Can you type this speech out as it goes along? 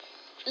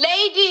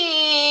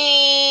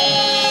Ladies!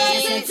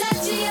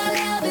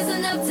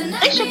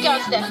 It's your girl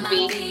Steph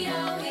B,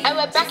 and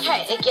we're back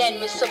at it again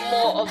with some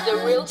more of the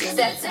real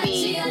Steph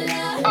B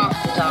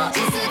After Dark.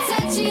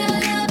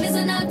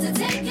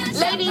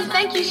 Ladies,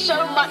 thank you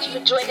so much for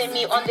joining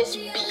me on this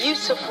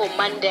beautiful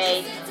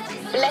Monday.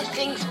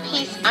 Blessings,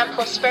 peace, and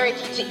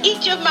prosperity to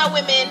each of my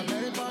women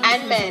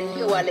and men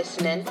who are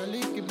listening.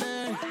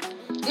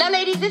 Now,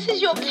 ladies, this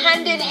is your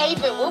candid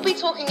haven. We'll be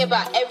talking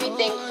about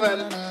everything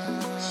from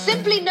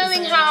simply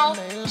knowing how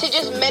to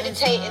just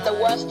meditate in the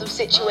worst of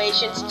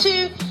situations,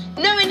 to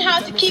knowing how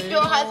to keep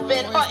your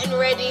husband hot and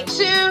ready,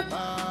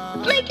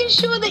 to making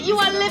sure that you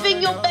are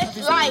living your best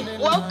life.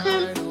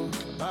 Welcome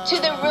to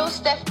the Real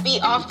Steph B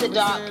After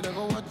Dark,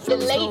 the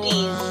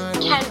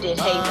ladies' candid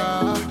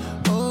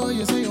haven. Oh,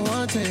 you say you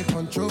want to take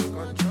control.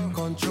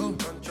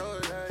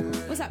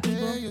 What's up,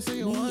 people?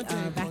 We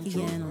are back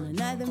again on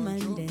another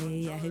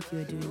Monday. I hope you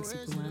are doing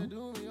super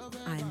well.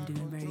 I'm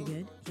doing very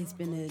good. It's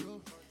been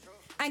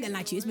I ain't gonna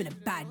lie to you, it's been a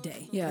bad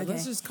day. Yeah, okay?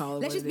 Let's just call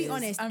it. Let's just be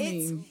honest.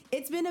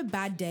 It's been a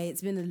bad day.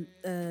 It's been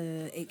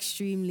an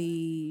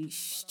extremely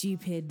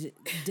stupid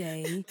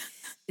day.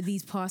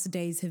 These past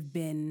days have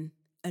been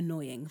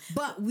annoying,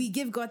 but we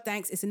give God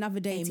thanks. It's another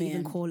day to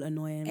even call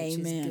annoying, which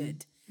is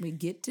good. We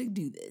get to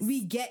do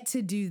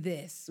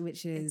this.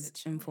 Which is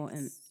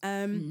important.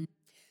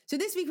 So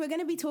this week we're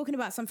going to be talking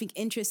about something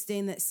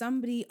interesting that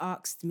somebody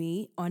asked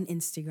me on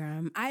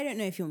Instagram. I don't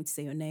know if you want me to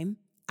say your name.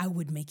 I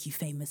would make you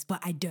famous, but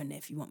I don't know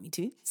if you want me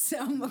to. So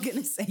I'm not going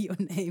to say your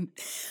name.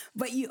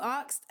 But you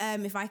asked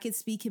if I could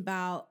speak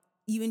about,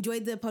 you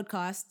enjoyed the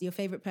podcast, your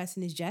favorite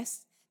person is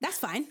Jess. That's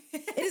fine.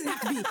 It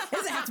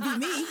doesn't have to be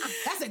me.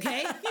 That's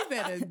okay. You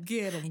better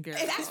get him, girl.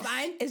 That's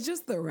fine. It's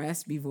just the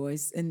raspy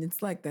voice, and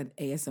it's like that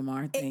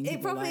ASMR thing.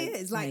 It probably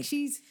is. Like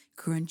she's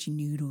crunchy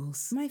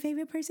noodles. My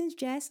favorite person's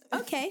Jess.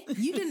 Okay.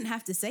 You didn't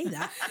have to say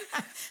that,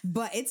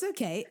 but it's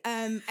okay.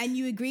 And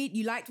you agreed,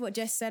 you liked what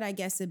Jess said, I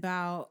guess,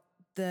 about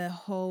the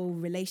whole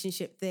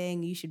relationship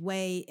thing. You should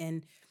wait.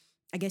 And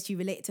I guess you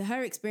relate to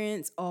her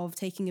experience of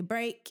taking a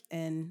break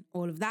and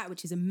all of that,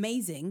 which is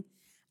amazing.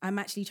 I'm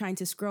actually trying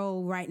to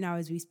scroll right now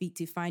as we speak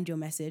to find your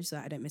message so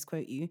that I don't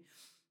misquote you.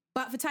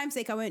 But for time's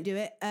sake, I won't do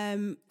it.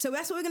 So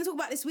that's what we're going to talk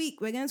about this week.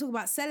 We're going to talk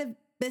about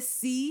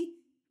celibacy.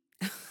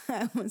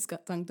 I almost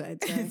got tongue-tied.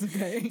 It's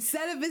okay.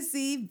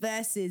 Celibacy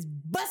versus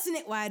busting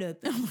it wide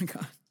open. Oh, my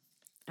God.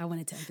 I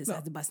wanted to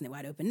emphasize the busting it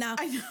wide open. Now,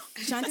 I know.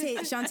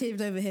 Shantae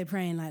was over here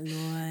praying like,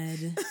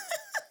 Lord,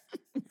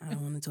 I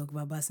don't want to talk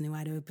about busting it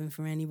wide open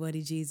for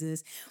anybody,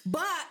 Jesus.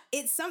 But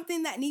it's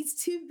something that needs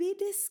to be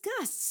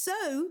discussed.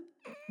 So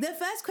the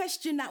first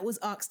question that was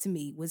asked to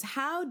me was,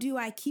 how do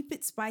I keep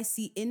it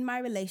spicy in my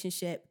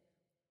relationship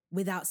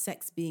without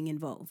sex being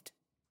involved?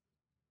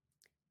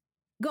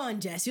 Go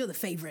on, Jess. You're the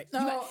favorite.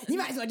 You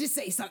might as well just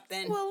say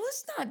something. Well,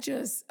 let's not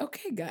just...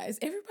 Okay, guys.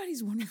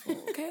 Everybody's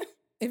wonderful, okay?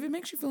 If it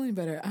makes you feel any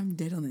better, I'm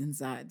dead on the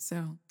inside.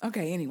 So,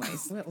 okay,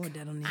 anyways. We're all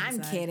dead on the inside.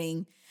 I'm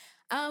kidding.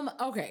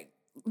 Okay.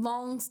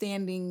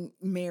 Long-standing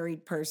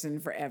married person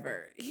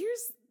forever.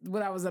 Here's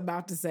what I was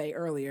about to say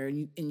earlier,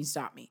 and you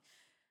stopped me.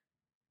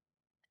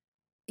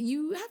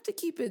 You have to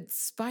keep it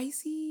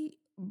spicy,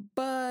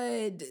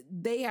 but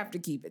they have to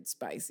keep it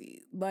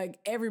spicy. Like,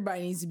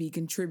 everybody needs to be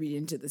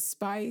contributing to the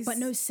spice. But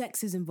no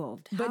sex is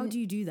involved. How do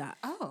you do that?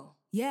 Oh.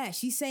 Yeah,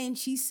 she's saying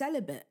she's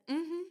celibate.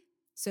 Mm-hmm.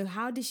 So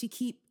how does she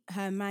keep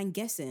her man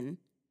guessing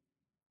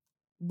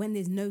when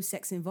there's no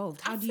sex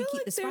involved? How do you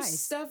keep the spice? There's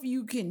stuff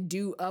you can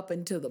do up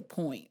until the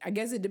point. I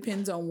guess it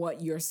depends on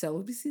what your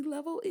celibacy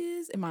level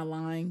is. Am I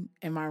lying?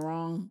 Am I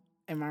wrong?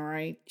 Am I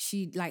right?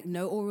 She like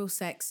no oral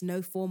sex,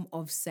 no form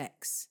of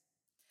sex.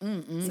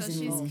 So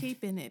she's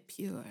keeping it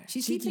pure.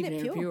 She's keeping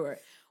it pure.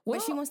 Well,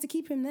 But she wants to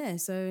keep him there.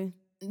 So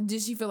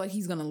does she feel like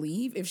he's gonna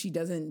leave if she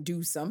doesn't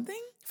do something?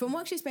 from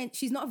what she's saying,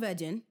 she's not a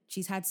virgin.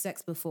 She's had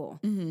sex before,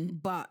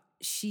 but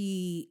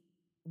she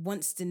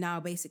wants to now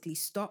basically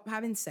stop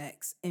having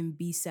sex and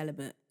be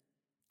celibate.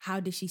 How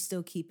does she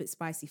still keep it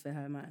spicy for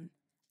her man?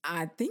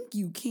 I think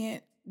you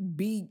can't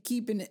be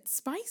keeping it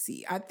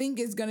spicy. I think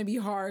it's going to be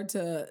hard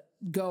to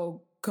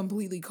go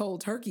completely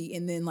cold turkey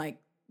and then like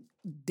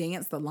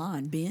dance the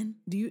line. Ben,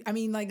 do you? I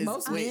mean, like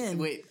most men.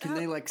 Wait, can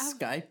they like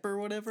Skype or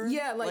whatever?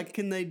 Yeah, like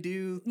can they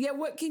do? Yeah,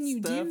 what can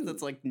you stuff do?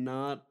 That's like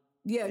not.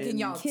 Yeah, can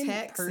y'all in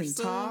text and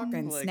person? talk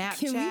and Like- Snapchat?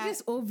 Can we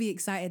just all be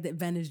excited that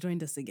Ben has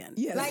joined us again?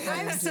 Yeah, like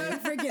I'm so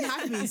freaking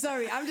happy.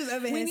 Sorry, I'm just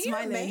over we here need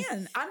smiling. a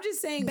man. I'm just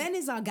saying, Ben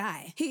is our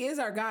guy. he is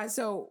our guy.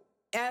 So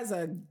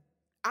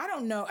I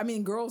don't know. I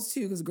mean, girls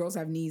too, because girls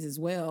have needs as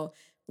well.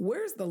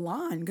 Where's the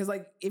line? Because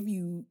like if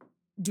you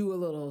do a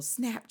little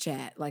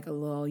Snapchat, like a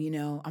little,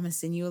 I'm gonna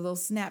send you a little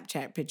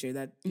Snapchat picture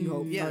that you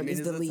hope Yeah, I mean,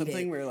 is is that deleted.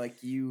 something where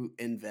like you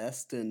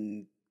invest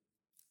in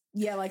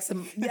Yeah, like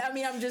some. Yeah, I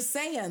mean, I'm just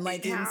saying,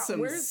 like, in some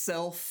where's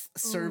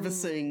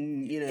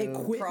self-servicing,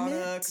 Equipment?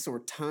 products or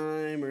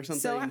time or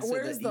something, so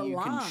where's that the you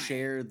line? can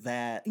share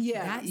that.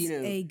 Yeah, That's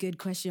a good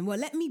question. Well,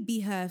 let me be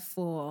her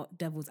for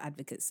devil's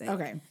advocate's sake.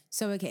 Okay.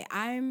 So,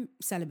 I'm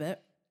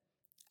celibate.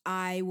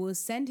 I will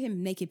send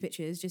him naked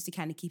pictures just to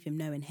kind of keep him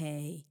knowing,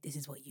 hey, this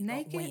is what you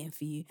got waiting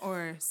for you.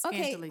 Or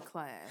scantily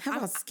clad. How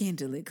about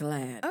scantily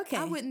clad? Okay.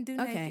 I wouldn't do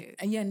naked.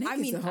 Yeah,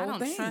 naked's the whole I don't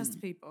thing.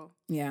 trust people.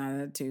 Yeah,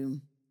 that too.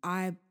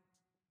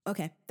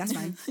 Okay, that's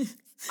fine.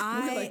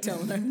 We're like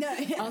telling her. No.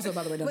 Also,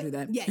 by the way, don't do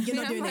that. Yeah, you're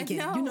not doing like, naked.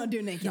 no. You're not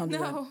doing naked. Don't do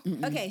No. that.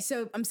 Mm-mm. Okay,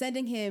 so I'm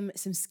sending him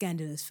some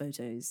scandalous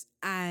photos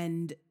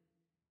and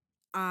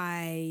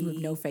With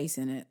no face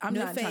in it. I'm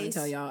No not trying to face.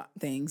 tell y'all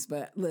things,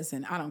 but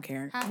listen, I don't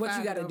care. High What you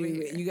five got to over do,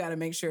 here. you got to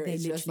make sure they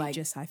it's literally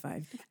just like,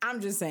 high-fived.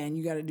 I'm just saying,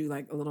 you got to do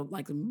like a little,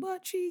 like some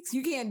butt cheeks.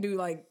 You can't do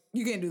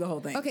the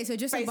whole thing. Okay, so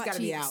just some face butt gotta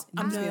be cheeks, out.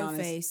 I'm just being no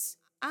honest. face.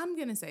 I'm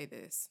gonna say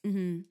this.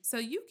 Mm-hmm. So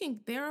you can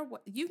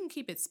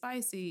keep it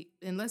spicy,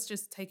 and let's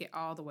just take it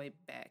all the way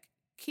back.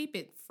 Keep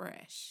it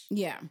fresh.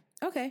 Yeah.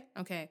 Okay.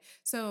 Okay.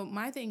 So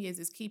my thing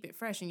is keep it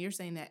fresh, and you're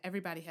saying that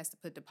everybody has to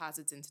put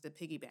deposits into the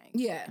piggy bank.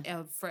 Yeah.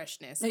 Of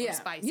freshness, Yeah. or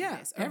spiciness, Yeah.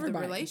 of the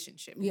Everybody.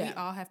 relationship. Yeah. We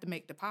all have to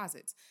make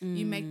deposits.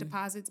 You make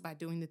deposits by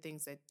doing the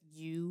things that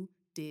you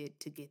did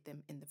to get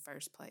them in the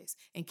first place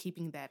and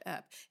keeping that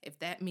up. If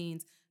that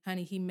means,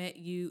 honey, he met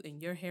you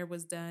and your hair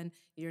was done,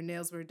 your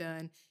nails were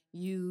done,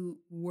 you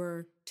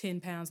were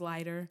 10 pounds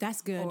lighter.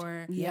 That's good.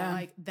 Or Yeah.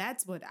 like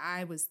that's what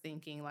I was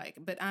thinking. Like,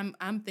 but I'm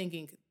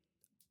thinking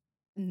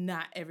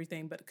not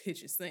everything but a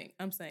kitchen sink.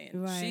 I'm saying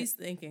Right. she's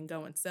thinking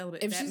going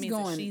celibate. If that she's means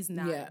going- that she's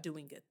not yeah.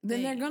 doing it.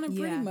 Then they're going to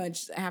pretty Yeah.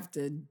 much have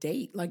to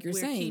date, like you're We're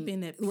saying.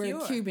 keeping it We're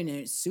pure. keeping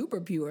it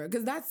super pure.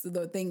 Because that's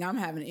the thing I'm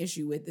having an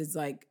issue with is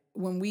like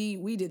when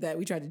we did that,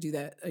 we tried to do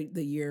that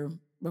the year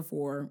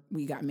before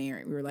we got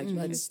married. We were like,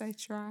 let's. say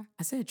try.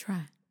 I said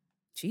try.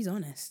 She's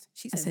honest.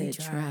 She I said,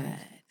 said tried.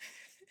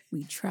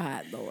 We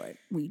tried, Lord.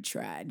 We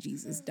tried.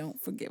 Jesus, don't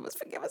forgive us,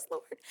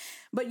 Lord.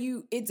 But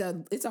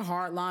it's a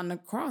hard line to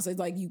cross. It's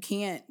like you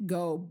can't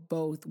go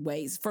both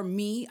ways. For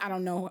me, I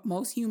don't know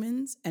most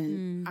humans,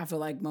 and I feel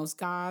like most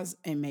guys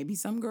and maybe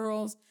some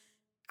girls.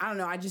 I don't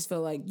know. I just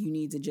feel like you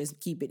need to just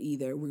keep it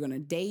either. We're gonna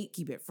date,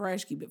 keep it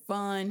fresh, keep it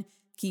fun,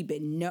 keep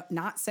it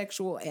not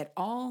sexual at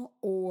all,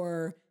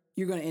 or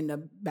you're gonna end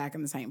up back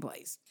in the same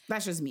place.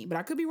 That's just me, but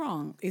I could be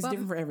wrong. It's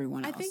different for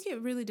everyone else. I think it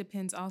really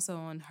depends also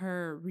on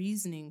her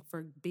reasoning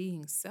for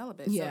being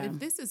celibate. Yeah. So if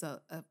this is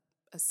a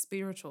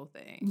spiritual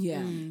thing,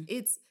 Yeah.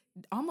 it's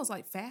almost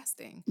like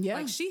fasting. Yeah.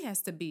 Like she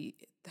has to be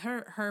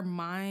her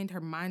mind, her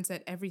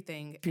mindset,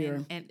 everything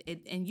Pure.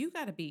 and you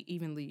got to be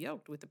evenly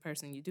yoked with the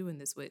person you're doing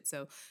this with.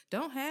 So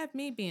don't have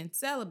me being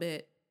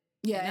celibate.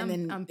 Yeah, and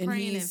then I'm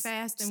praying and he's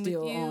fasting with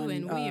still you, on,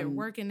 and we are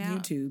working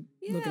out. YouTube,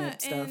 looking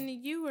at stuff. and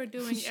you are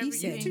doing She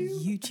said everything.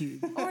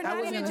 YouTube. Or I not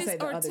was even gonna say just,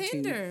 the or other tube.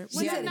 Tinder. She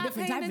When had you're a not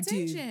different paying type of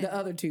tube. attention. The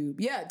other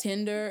tube. Yeah,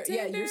 Tinder. Yeah,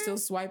 you're Tinder. still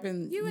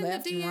swiping You in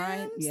left the DMs, and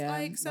right. Yeah,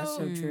 like that's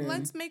so true.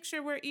 let's make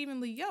sure we're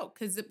evenly yoked.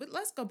 But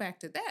let's go back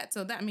to that.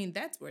 So that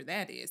that's where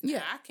that is. Now,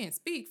 Yeah. I can't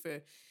speak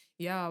for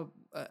y'all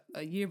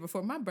a year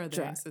before my brother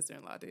Try. and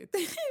sister-in-law did.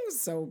 It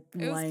was so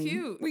It was lame.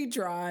 cute. We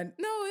tried.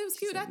 No, it was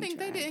cute. said I we think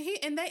they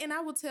tried. did. And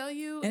I will tell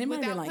you And it might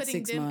have been without like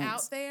putting 6 them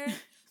months. out there,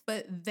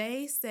 but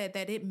they said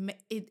that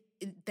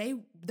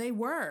they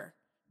were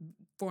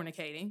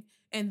fornicating,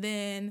 and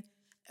then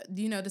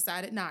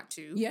decided not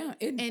to. Yeah,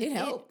 it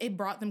helped. It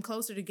brought them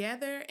closer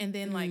together, and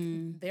then like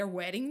their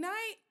wedding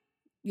night,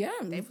 Yeah,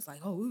 they was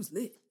like, "Oh, it was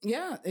lit."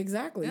 yeah,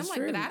 exactly. And I'm It's like,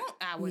 true. but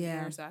I wouldn't Yeah.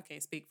 hear her, so I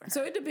can't speak for her.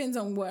 So it depends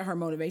on what her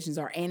motivations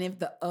are and if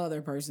the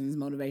other person's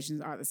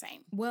motivations are the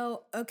same.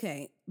 Well,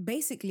 okay.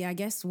 Basically, I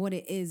guess what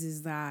it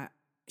is that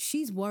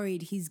she's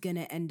worried he's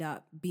gonna end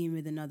up being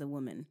with another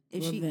woman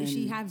if Well, she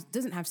then-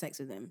 doesn't have sex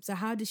with him. So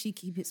how does she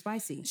keep it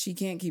spicy? She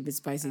can't keep it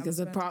spicy because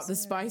was about to the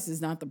say. spice is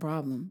not the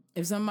problem.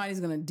 If somebody's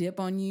gonna dip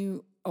on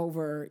you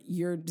over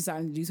you're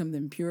deciding to do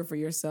something pure for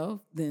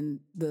yourself, then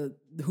the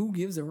who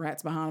gives a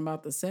rat's behind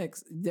about the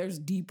sex? There's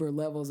deeper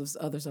levels of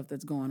other stuff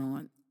that's going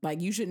on. Like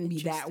you shouldn't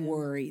be that Interesting.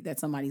 worried that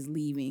somebody's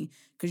leaving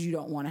because you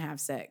don't want to have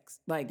sex.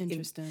 Like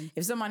Interesting.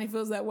 if somebody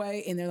feels that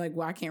way and they're like,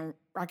 well, I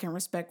can't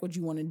respect what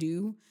you want to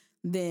do,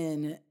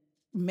 then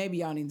maybe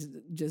y'all need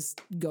to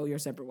just go your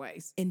separate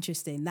ways.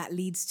 Interesting. That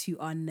leads to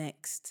our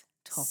next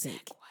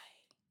topic.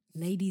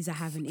 Ladies, I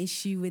have an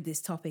issue with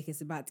this topic. It's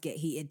about to get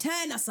heated.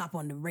 Turn us up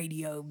on the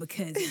radio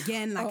because,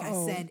 again, like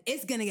I said,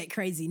 it's going to get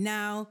crazy.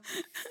 Now,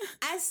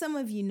 as some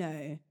of you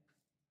know,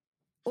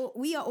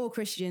 we are all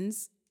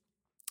Christians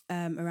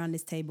around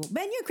this table.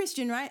 Ben, you're a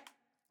Christian, right?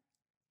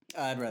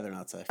 I'd rather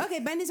not say. Okay,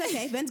 Ben is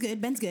okay. Ben's good.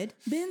 Ben's good.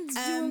 Ben's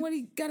doing what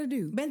he got to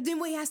do. Ben's doing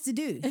what he has to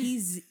do.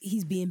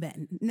 He's being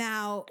Ben.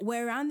 Now,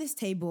 we're around this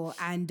table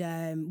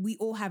and we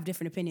all have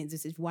different opinions.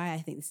 This is why I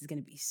think this is going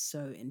to be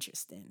so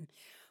interesting.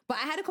 But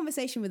I had a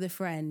conversation with a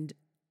friend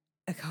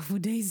a couple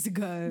of days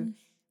ago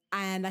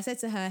and I said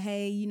to her,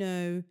 hey,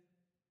 I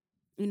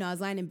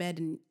was lying in bed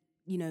and,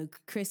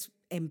 Chris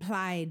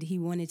implied he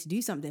wanted to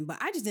do something, but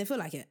I just didn't feel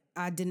like it.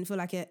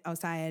 I was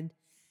tired.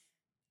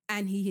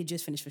 And he had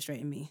just finished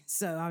frustrating me.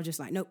 So I was just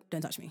like, nope,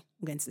 don't touch me.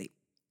 I'm going to sleep.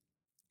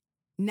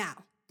 Now,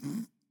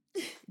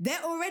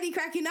 they're already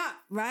cracking up,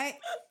 right?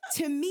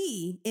 To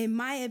me, in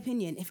my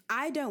opinion, if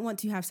I don't want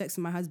to have sex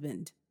with my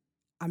husband,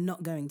 I'm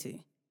not going to.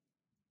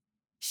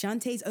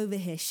 Shantae's over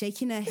here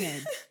shaking her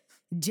head.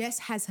 Jess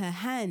has her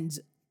hands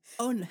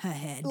on her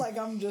head. Like,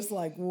 I'm just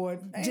like,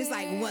 what? Just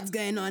like, what's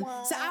going on?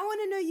 So I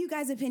want to know you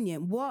guys'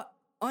 opinion.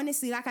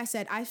 Honestly, like I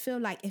said, I feel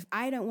like if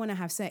I don't want to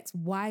have sex,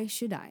 why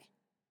should I?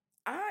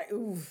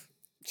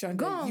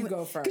 Shonda, you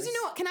go first. Because you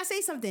know what? Can I say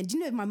something? Do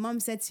you know what my mom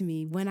said to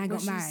me when I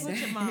got married? What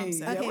your mom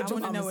said. Okay, I want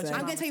to know what your I'm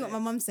mom going to tell you what my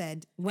mom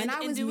said. When I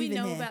was do we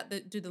moving know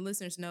here, do the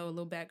listeners know a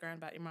little background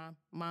about your mom?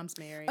 Mom's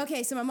married.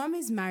 Okay, so my mom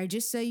is married.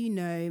 Just so you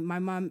know,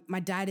 my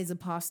dad is a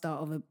pastor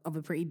of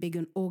a pretty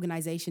big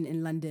organization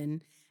in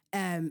London.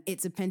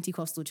 It's a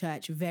Pentecostal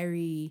church,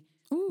 very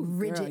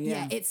rigid. girl,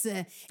 yeah. It's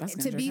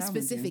to be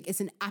specific, it's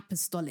an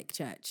apostolic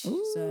church.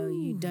 So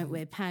you don't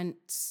wear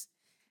pants.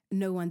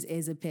 No one's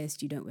ears are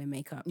pierced. You don't wear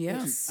makeup.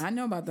 Yes, I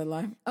know about that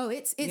life. Oh,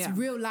 it's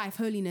real life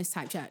holiness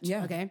type church.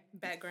 Yeah. Okay.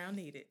 Background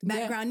needed.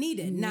 Background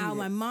needed. Now,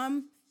 my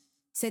mom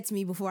said to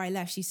me before I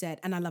left, she said,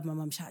 and I love my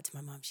mom. Shout out to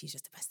my mom. She's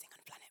just the best thing on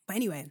the planet. But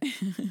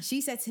anyway, she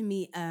said to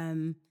me,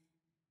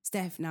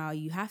 Steph, now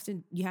you have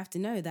to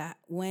know that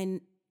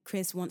when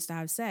Chris wants to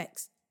have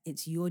sex,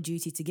 it's your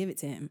duty to give it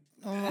to him.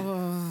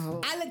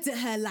 Oh. I looked at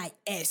her like,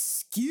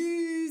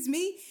 excuse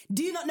me?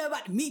 Do you not know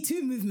about the Me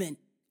Too movement?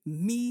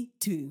 Me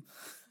too.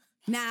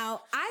 Now,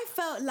 I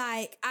felt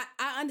like,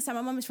 I understand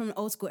my mom is from an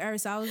old school era,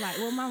 so I was like,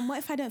 well, mom, what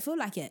if I don't feel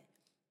like it?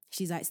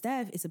 She's like,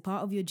 Steph, it's a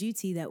part of your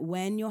duty that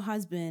when your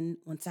husband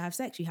wants to have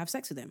sex, you have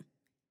sex with him.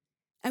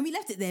 And we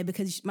left it there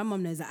because my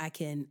mom knows that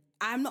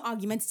I'm not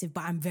argumentative,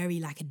 but I'm very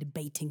like a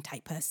debating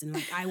type person.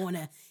 Like I want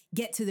to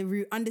get to the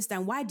root,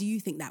 understand, why do you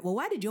think that? Well,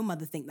 why did your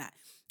mother think that?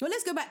 Well,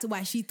 let's go back to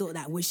why she thought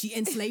that. Was she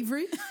in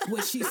slavery?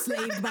 Was she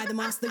slaved by the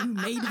master who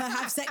made her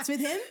have sex with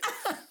him?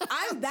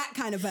 I'm that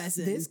kind of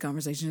person. This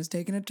conversation has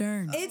taken a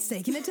turn. It's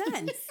taken a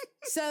turn.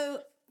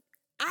 So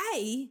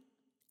I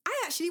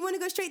actually want to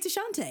go straight to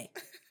Shantae.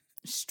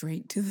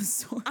 Straight to the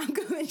source. I'm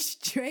going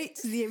straight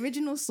to the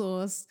original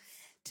source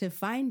to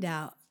find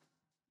out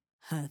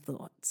her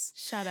thoughts.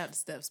 Shout out to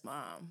Steph's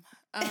mom.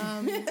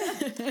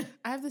 I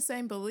have the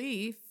same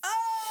belief.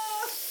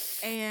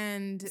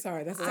 And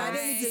sorry, that's I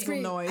didn't disagree.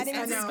 Noise. I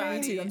didn't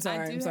disagree. I'm sorry.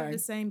 I do have the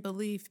same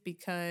belief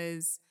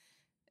because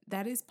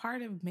that is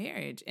part of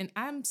marriage. And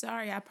I'm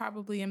sorry, I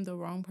probably am the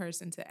wrong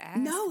person to ask.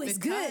 No, it's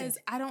good. Because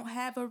I don't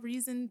have a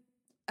reason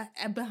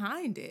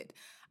behind it.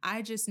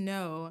 I just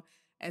know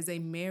as a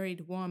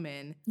married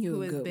woman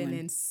who has been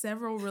in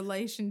several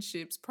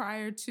relationships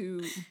prior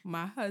to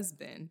my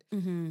husband,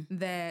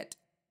 that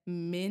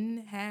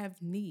men have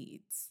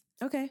needs.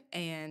 Okay.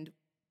 And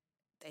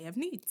they have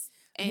needs.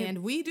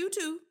 And we do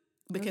too.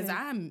 Because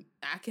I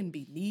can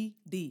be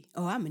needy.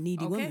 Oh, I'm a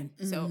needy woman.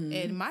 So,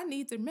 and my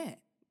needs are met.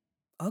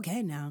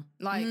 Okay, now.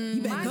 Like,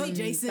 you better go,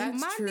 Jason.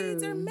 My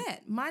needs are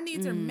met. My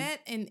needs are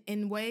met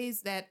in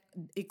ways that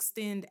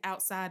extend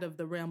outside of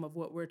the realm of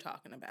what we're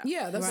talking about.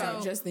 Yeah, that's what I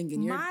was just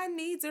thinking. My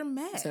needs are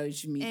met. So you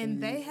should meet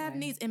and they have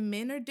needs. And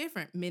men are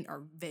different. Men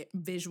are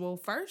visual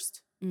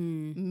first.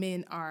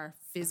 Men are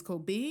physical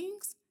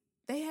beings.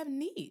 They have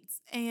needs.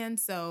 And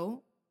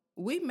so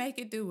we make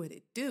it do what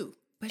it do.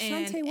 But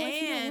Shantae, what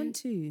if you don't want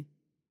to?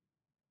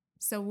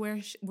 So where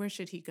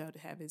should he go to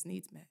have his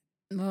needs met?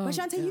 But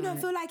Shantae, you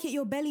don't feel like it,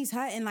 your belly's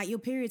hurting, like your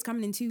period's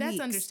coming in 2 weeks. That's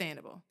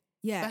understandable.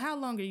 Yeah. But how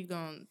long are you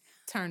going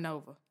to turn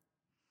over?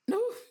 No.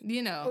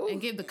 You know, and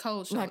give the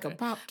cold shoulder. Like a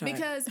Pop-Tart.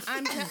 Because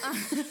I'm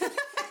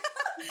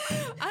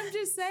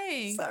just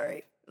saying.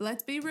 Sorry.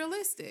 Let's be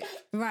realistic.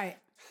 Right.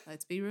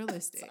 Let's be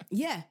realistic.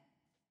 Yeah.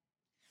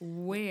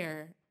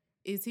 Where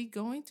is he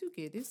going to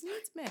get his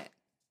needs met?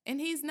 And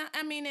he's not,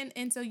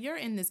 and so you're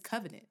in this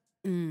covenant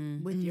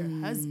with your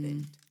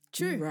husband.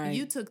 True. Right.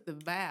 You took the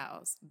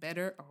vows,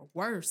 better or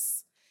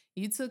worse.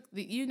 You took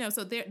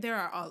so there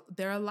are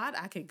a lot.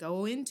 I could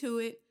go into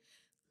it.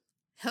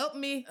 Help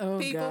me,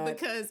 people,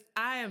 because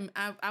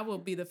I will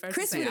be the first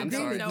Chris to say I would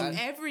don't agree know with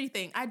you.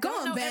 everything. I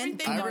don't know Ben.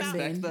 everything I about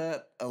respect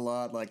that a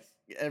lot. Like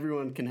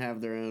everyone can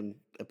have their own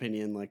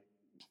opinion. Like,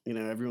 you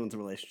know, everyone's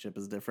relationship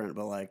is different,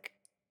 but like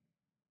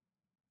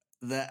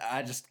that,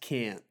 I just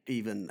can't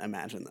even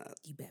imagine that.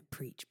 You better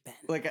preach, Ben.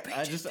 Like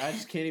I just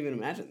can't even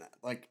imagine that.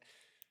 Like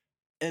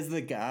as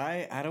the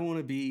guy, I don't want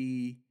to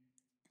be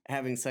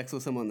having sex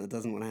with someone that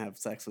doesn't want to have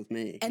sex with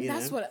me. And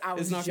that's what I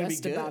was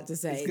just about to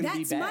say.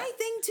 That's my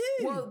thing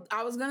too. Well,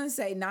 I was going to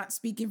say, not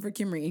speaking for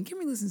Kimry, and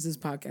Kimry listens to this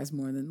podcast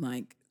more than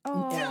like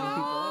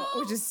people,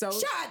 which is so...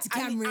 Shout out to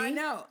Kimry. I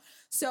know.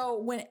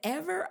 So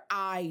whenever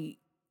I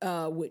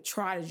would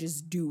try to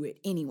just do it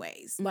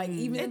anyways, like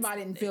even if I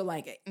didn't feel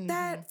like it,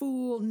 that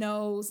fool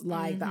knows,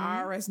 like the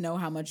IRS know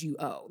how much you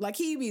owe. Like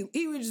he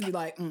would just be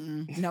like,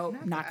 nope,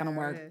 not gonna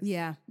work.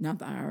 Yeah. Not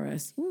the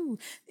IRS. Ooh.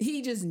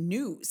 He just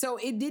knew. So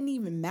it didn't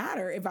even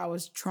matter if I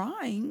was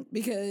trying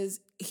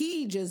because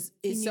he just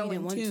is so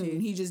in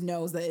tune. He just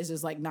knows that it's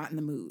just like not in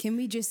the mood. Can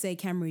we just say,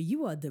 Camry,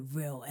 you are the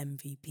real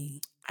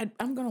MVP.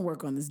 I'm gonna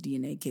work on this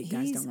DNA kit,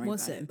 guys. Don't worry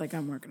about it. Like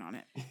I'm working on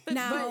it.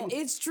 But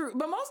it's true.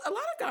 But a lot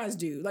of guys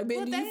do. Like,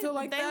 Ben, do you feel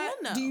like that?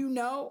 Will know. Do you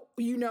know?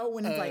 You know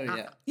when it's like,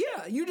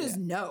 yeah. You just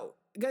know.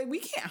 Like, we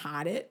can't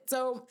hide it.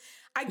 So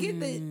I get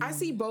that. I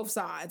see both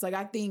sides. Like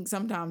I think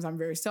sometimes I'm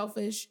very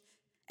selfish,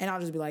 And I'll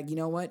just be like, you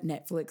know what?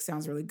 Netflix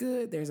sounds really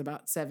good. There's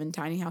about 7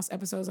 Tiny House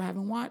episodes I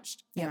haven't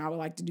watched, and I would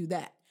like to do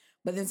that.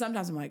 But then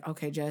sometimes I'm like,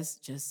 okay,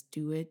 just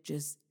do it,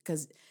 just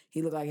because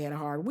he looked like he had a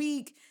hard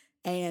week.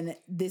 And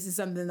this is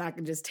something I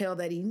can just tell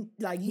that he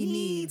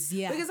needs,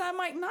 because I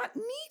might not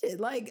need it.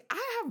 Like,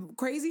 I have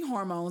crazy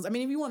hormones. I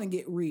mean, if you want to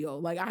get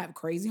real, like, I have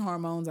crazy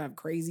hormones. I have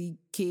crazy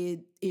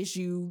kid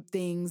issue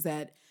things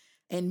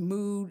and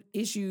mood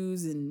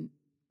issues and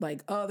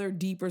like other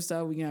deeper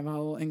stuff. We can have a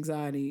whole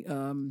anxiety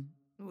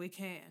We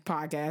can.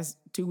 podcast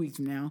 2 weeks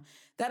from now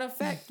that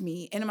affect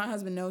me. And my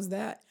husband knows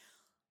that.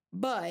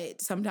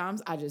 But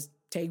sometimes I just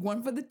take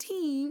one for the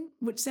team,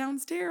 which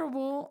sounds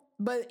terrible.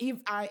 But if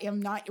I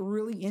am not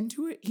really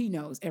into it, he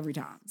knows every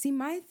time. See,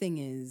 my thing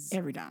is,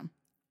 Every time.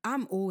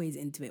 I'm always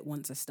into it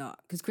once I start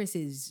because Chris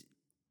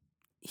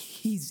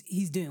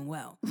he's doing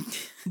well.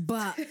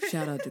 But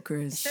Shout out to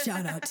Chris.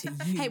 shout out to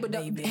you, Hey, but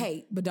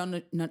baby.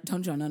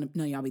 don't y'all none of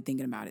y'all be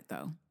thinking about it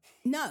though.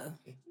 No,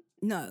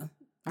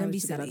 I don't be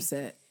just got silly.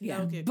 upset. Yeah.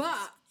 No giggles.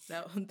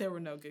 But No, there were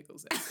no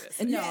giggles at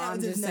this. No, Yeah,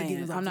 I'm there's just no saying.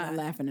 giggles I'm after not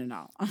that. laughing at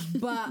all.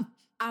 But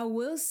I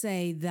will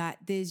say that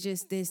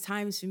there's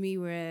times for me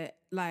where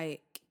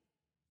like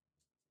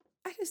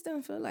I just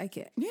don't feel like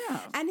it. Yeah.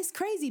 And it's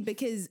crazy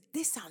because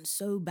this sounds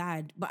so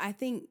bad, but I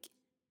think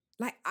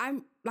like I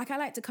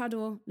like to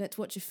cuddle, let's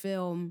watch a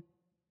film,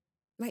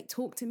 like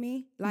talk to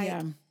me. Like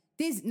Yeah.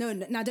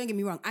 now don't get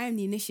me wrong, I am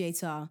the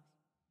initiator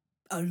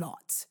a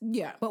lot.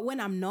 Yeah. But when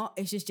I'm not,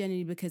 it's just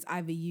generally because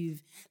either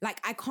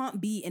I can't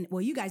be in,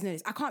 well, you guys know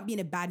this, I can't be in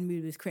a bad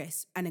mood with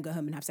Chris and then go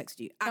home and have sex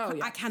with you.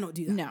 I cannot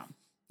do that. No.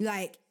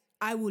 Like,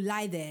 I will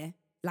lie there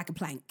like a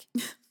plank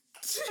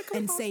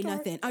and say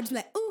nothing. I'll just be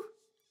like, ooh,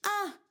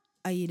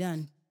 are you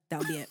done?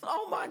 That'll be it.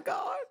 Oh my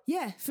God.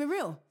 Yeah, for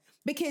real.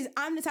 Because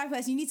I'm the type of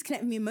person, you need to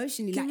connect with me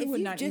emotionally. He Like, if would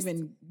you not just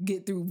even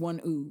get through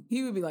one ooh.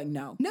 He would be like,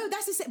 no. No,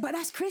 but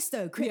that's Chris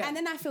though. Yeah. And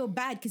then I feel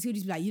bad because he'll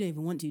just be like, you don't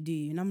even want to, do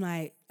you? And I'm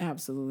like,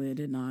 Absolutely, I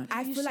did not.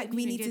 I feel like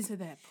we need get to. to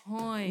that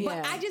point. But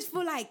Yeah. I just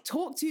feel like,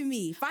 talk to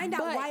me. Find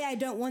out But- why I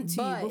don't want to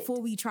but- before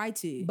we try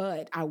to.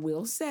 But I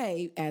will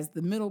say, as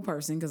the middle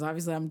person, because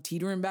obviously I'm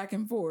teetering back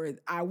and forth,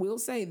 I will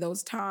say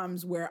those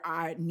times where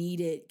I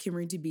needed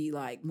Kimberly to be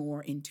like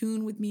more in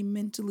tune with me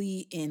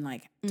mentally and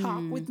like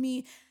talk with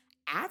me.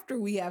 After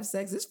we have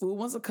sex, this fool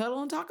wants to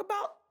cuddle and talk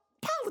about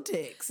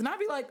politics. And I'd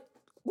be like,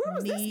 where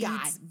was this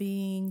guy? Needs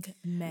being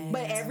met.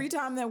 But every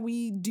time that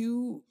we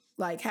do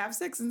like have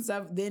sex and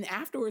stuff, then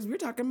afterwards I'm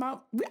talking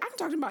about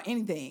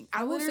anything.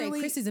 I will say,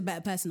 literally- Chris is a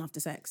better person after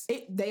sex.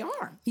 they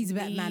are. He's a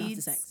better man after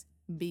Needs sex.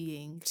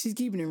 being. She's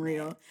keeping it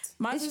real.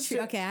 My It's sister,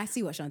 true. Okay, I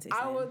see what Shantae's saying.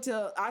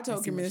 I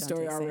told Kimberly what the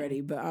story Shantae's saying.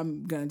 already, but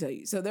I'm gonna tell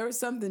you. So there was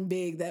something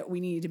big that we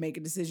needed to make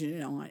a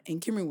decision on,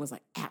 and Kimberly was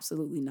like,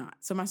 absolutely not.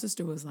 So my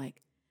sister was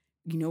like,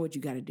 you know what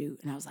you gotta do?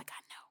 And I was like,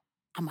 I know.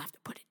 I'm gonna have to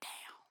put it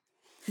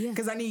down. Yeah.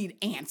 Because I need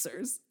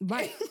answers.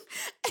 Right.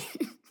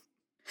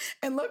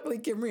 And luckily,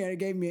 Kimberly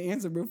gave me an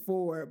answer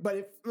before,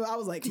 but I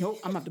was like, nope,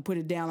 I'm gonna have to put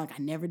it down like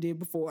I never did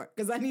before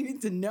because I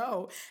needed to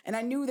know, and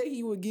I knew that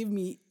he would give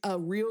me a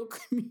real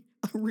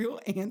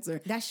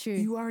answer. That's true.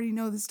 You already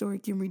know the story,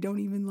 Kimberly. Don't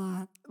even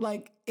lie.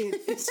 Like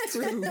it's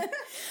true.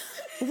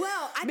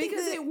 Well, I think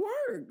Because that it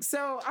works.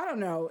 So I don't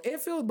know.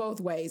 It feels both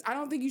ways. I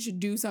don't think you should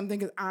do something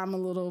because I'm a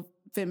little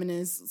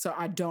feminist, so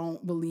I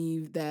don't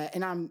believe that.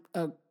 And I'm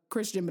a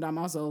Christian, but I'm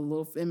also a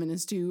little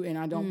feminist too. And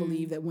I don't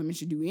believe that women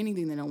should do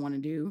anything they don't want to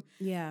do.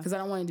 Yeah. Because I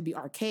don't want it to be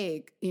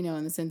archaic, in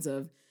the sense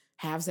of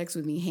have sex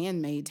with me,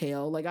 handmaid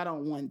tale. Like I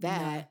don't want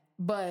that.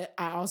 No. But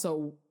I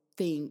also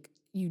think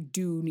you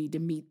do need to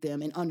meet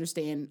them and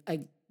understand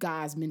a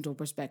guy's mental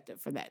perspective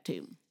for that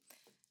too.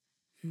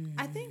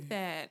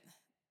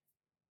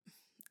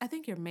 I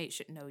think your mate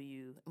should know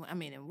you. I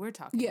mean, and we're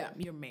talking, Yeah.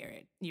 you're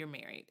married.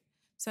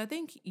 So I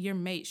think your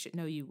mate should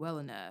know you well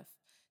enough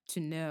to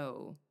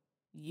know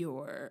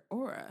your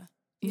aura.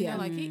 You Yeah. know,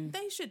 like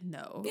they should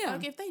know. Yeah.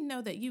 Like if they know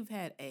that you've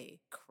had a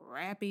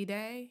crappy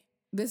day,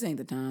 This ain't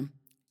the time.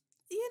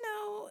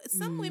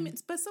 some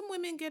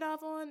women get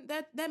off on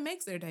that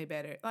makes their day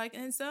better. Like,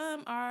 and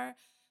some are,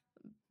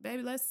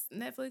 baby, let's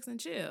Netflix and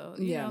chill.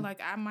 You Yeah. know, like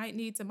I might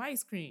need some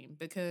ice cream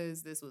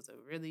because this was a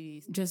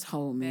really Just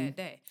hold me. bad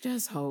day.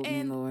 Just hold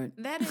And me, Lord.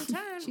 that in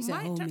turn she said,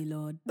 might hold turn, me,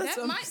 Lord. That's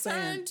that what I'm might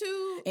saying. turn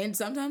to, And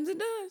sometimes it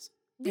does.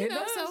 you It know,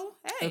 does. so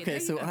hey. there Okay, you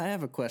so go. I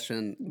have a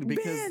question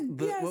because Ben,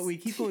 yes. what we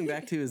keep going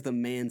back to is the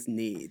man's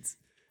needs.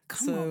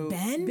 Come So- on,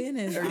 Ben. Ben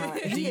is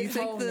Do you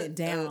think holding it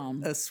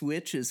down. that a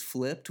switch is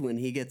flipped when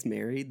he gets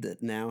married?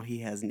 That now he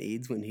has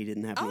needs when he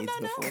didn't have Oh, needs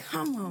no, no. before.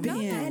 Come on, Ben.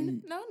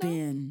 Ben. No.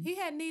 Ben. He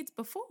had needs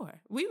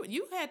before.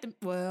 You had to.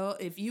 Well,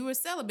 if you were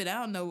celibate, I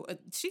don't know.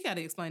 She got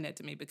to explain that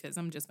to me because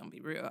I'm just gonna be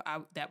real.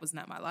 That was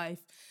not my life,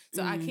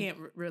 so I can't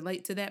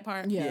relate to that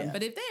part. Yeah.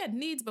 But if they had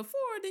needs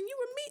before, then you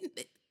were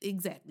meeting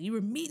exactly. You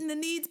were meeting the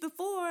needs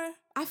before.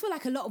 I feel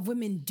like a lot of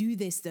women do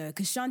this though,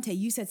 because Shantae,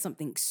 you said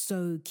something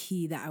so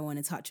key that I want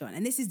to touch on.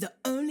 And this is the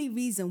only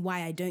reason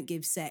why I don't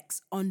give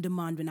sex on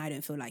demand when I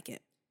don't feel like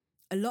it.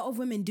 A lot of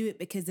women do it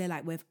because they're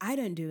like, well, if I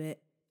don't do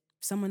it,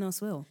 someone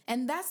else will.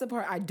 And that's the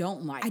part I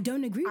don't like. I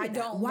don't agree with I that.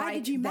 don't Why like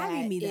did you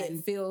marry that me then?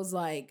 It feels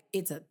like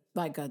it's a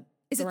like a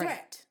It's a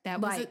threat.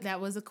 That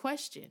was a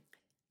question.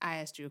 I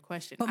asked you a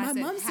question. But I my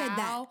said, mom said that.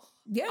 how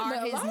Yeah, but are a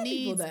lot his of people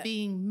needs that-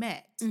 being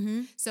met?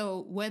 Mm-hmm.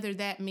 So whether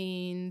that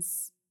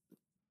means,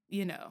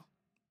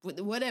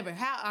 whatever,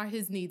 how are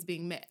his needs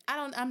being met?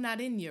 I'm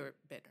not in your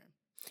bedroom.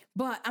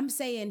 But I'm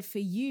saying for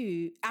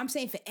you, I'm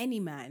saying for any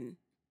man,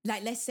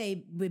 like let's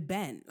say with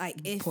Ben, like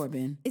if Poor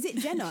Ben. is it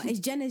Jenna? Is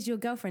Jenna's your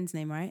girlfriend's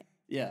name, right?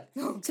 Yeah.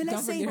 So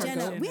let's say forget her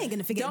Jenna. Go- We ain't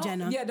gonna forget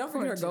Jenna. Yeah, don't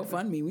forget her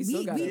GoFundMe. We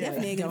still got we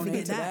definitely ain't gonna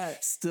forget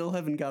that. Still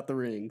haven't got the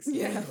rings.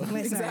 Yeah,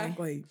 Sorry.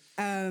 exactly.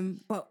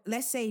 But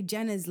let's say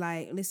Jenna's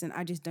like, listen,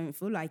 I just don't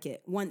feel like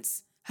it.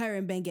 Once her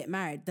and Ben get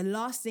married, the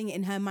last thing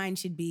in her mind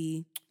should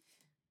be,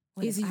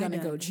 what Is if he I gonna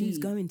don't? go Who's cheat?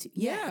 going to?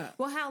 Yeah.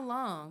 Well, how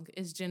long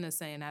is Jenna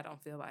saying I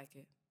don't feel like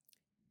it?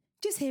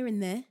 Just here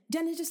and there.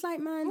 Jenna's just like,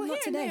 man, Well, not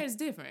here and today. there is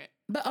different.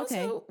 But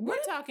Okay. also,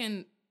 We're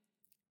talking.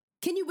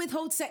 Can you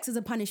withhold sex as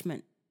a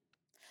punishment?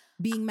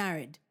 Being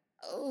married.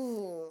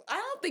 oh, I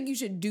don't think you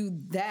should do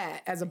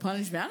that as a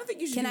punishment. I don't think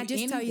you should. Can do I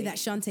just tell you anything. that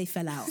Shantae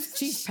fell out?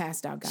 She's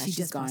passed out, guys. She She's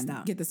just gone. passed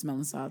out. Get the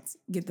smelling salts.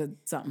 Get the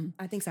something.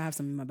 I think so. I have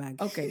some in my bag.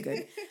 Okay,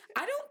 good.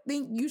 I don't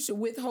think you should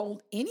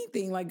withhold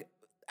anything. Like,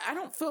 I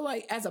don't feel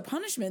like as a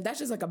punishment, that's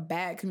just like a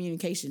bad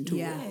communication tool.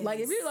 Yeah. Like,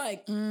 if you're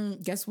like,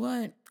 guess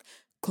what?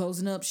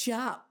 Closing up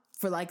shop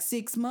for like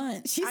 6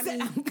 months. She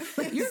said,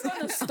 You're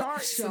going to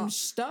start some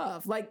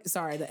stuff. Like,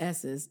 sorry, the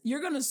S's.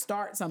 You're going to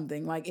start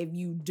something. Like, if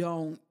you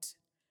don't,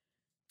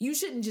 you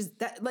shouldn't just,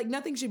 that like,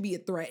 nothing should be a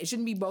threat. It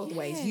shouldn't be both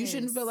ways. You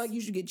shouldn't feel like you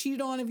should get cheated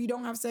on if you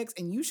don't have sex.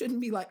 And you shouldn't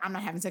be like, I'm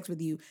not having sex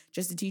with you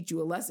just to teach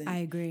you a lesson. I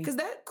agree. Because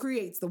that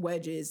creates the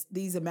wedges,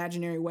 these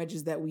imaginary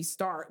wedges that we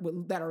start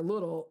with that are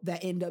little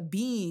that end up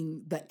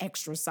being the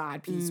extra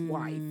side piece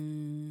wife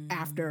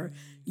after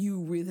you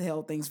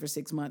withheld things for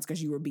 6 months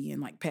because you were being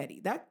like petty.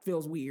 That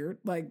feels weird.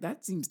 Like,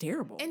 that seems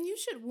terrible. And you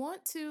should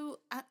want to,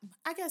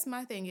 I guess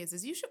my thing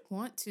is you should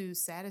want to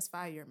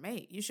satisfy your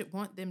mate. You should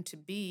want them to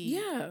be,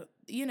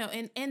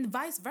 and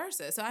vice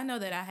versa. So I know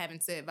that I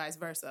haven't said vice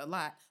versa a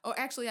lot. Or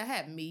actually I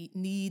have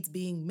needs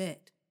being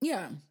met.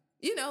 Yeah.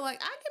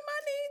 Like I get my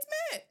needs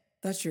met.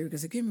 That's true,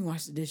 because if Kimmy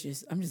wash the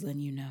dishes, I'm just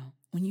letting you know.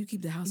 When you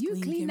keep the house you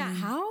clean, clean that Kimmy,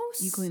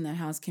 house? You clean that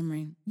house,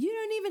 Kimmy. You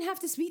don't even have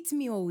to speak to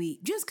me all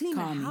week. Just clean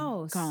Call the me.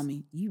 house. Call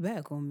me. You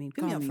better call me. Pick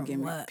Call me up me, from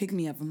Kimmy. work. Pick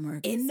me up from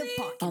work. In the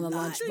parking on the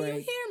lot. lunch Do break.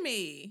 you hear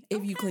me?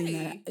 If you clean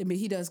Okay. that, but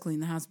he does clean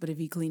the house. But if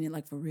he clean it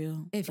like for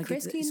real, If like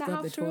Chris cleaned that scrub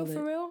house the for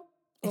toilet. real,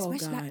 Oh,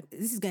 especially God.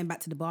 this is going back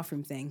to the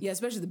bathroom thing. Yeah,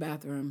 especially the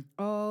bathroom.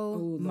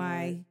 Oh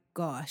my Lord.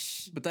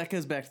 gosh. But that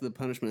goes back to the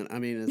punishment. I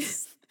mean,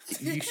 it's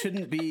you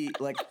shouldn't be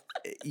like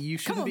you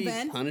shouldn't on, be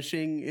Ben.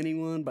 punishing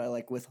anyone by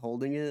like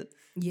withholding it.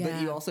 But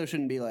Yeah. you also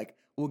shouldn't be like,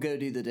 we'll go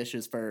do the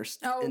dishes first.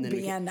 Oh, and then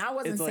we can-" Ben, I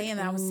wasn't It's like, saying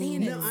that. I was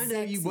saying it. No, I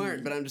know you sexy.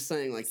 weren't, but I'm just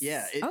saying, like,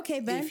 yeah. Okay,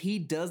 Ben. If he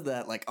does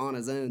that like on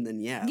his own, then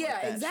yeah. Yeah,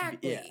 like, that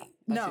should be- exactly. yeah, I see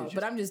No, what but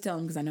you're I'm just telling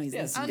him because I know he's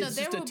Yeah, listening. Oh no, It's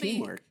there just a will be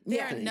teamwork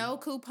there thing. are no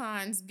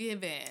coupons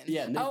given.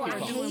 Yeah, no Oh, I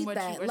coupons. doing hate what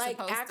you that. were Like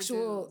supposed to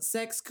actual do.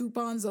 sex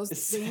coupons, those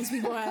things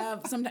people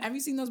have. Sometimes, have you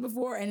seen those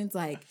before? And it's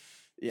like,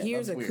 Yeah,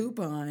 here's a that's weird.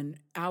 coupon.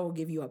 I will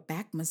give you a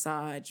back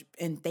massage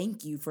and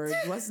thank you for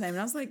what's the name. And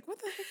I was like, what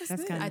the heck is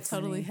That's this? kinda I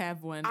totally funny.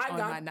 have one I on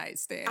got- my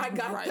nightstand. I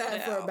got right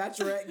that for a now.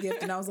 bachelorette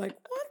gift, and I was like,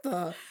 what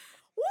the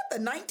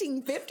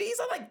 1950s?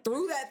 I like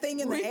threw that thing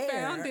in We the air.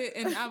 found it,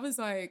 and I was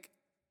like,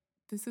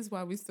 "This is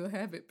why we still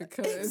have it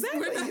because Exactly.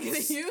 we're not going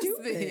It's to use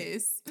stupid.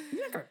 this."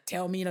 You're not gonna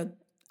tell me to. I'm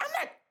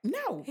not.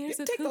 No, Here's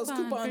a take coupon those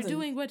coupons. for and-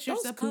 doing what you're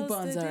those supposed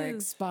coupons to do, are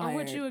expired. or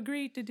what you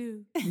agreed to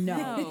do.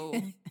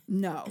 No,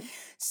 no.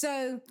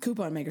 So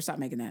Coupon maker, stop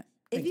making that.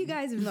 if you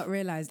guys have not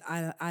realized,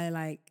 I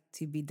like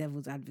to be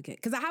devil's advocate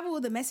because I have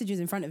all the messages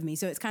in front of me.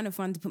 So it's kind of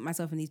fun to put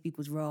myself in these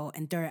people's role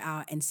and throw it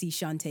out and see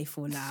Shantae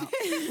fall out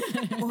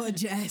or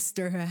Jess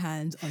throw her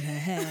hands on her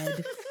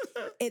head.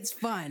 It's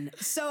fun.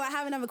 So I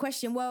have another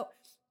question. Well,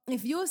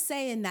 if you're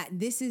saying that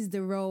this is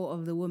the role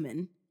of the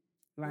woman,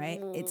 right?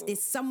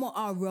 It's somewhat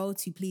our role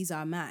to please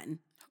our man.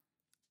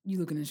 You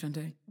looking at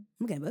Shantae?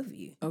 I'm getting both of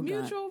you. Oh,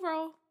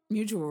 God.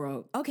 Mutual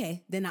role.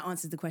 Okay, then that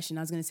answers the question.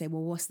 I was going to say,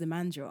 well, what's the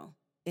man's role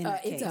in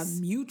that It's case?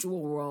 a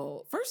mutual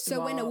role. First of So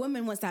all, when a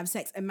woman wants to have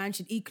sex, a man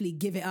should equally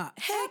give it up.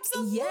 heck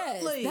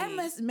yes,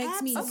 that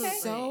makes me Okay.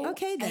 so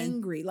Okay, then.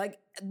 angry. Like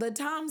the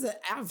times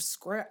that I've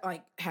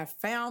have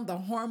found the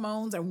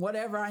hormones and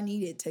whatever I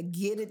needed to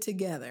get it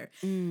together,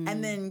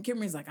 and then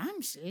Kimberly's like,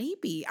 "I'm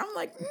sleepy." I'm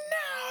like,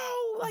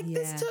 "No!" Like Yeah.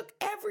 this took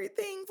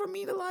everything for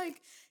me to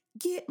like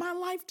get my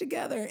life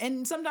together.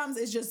 And sometimes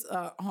it's just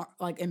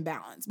like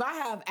imbalance. But I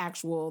have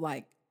actual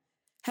like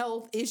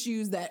health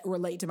issues that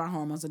relate to my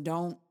hormones. So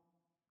don't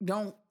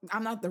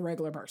I'm not the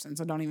regular person,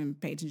 so don't even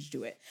pay attention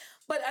to it.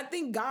 But I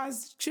think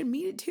guys should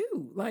meet it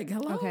too. Like,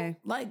 hello, Okay.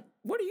 like,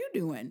 what are you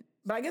doing?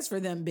 But I guess for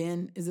them,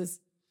 Ben, is this?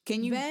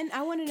 Can you Ben,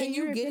 I want to know can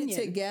your you get opinion.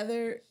 it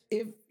together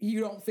if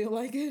you don't feel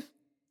like it?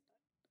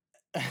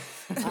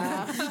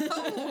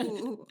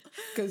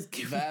 Because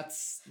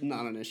That's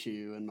not an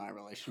issue in my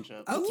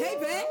relationship. Okay,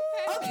 Ben.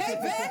 Okay,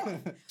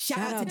 Ben.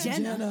 Shout out to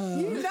Jenna.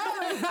 You know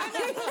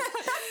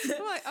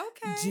I'm like,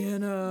 okay.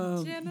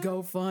 Jenna, Jenna.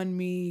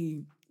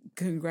 GoFundMe.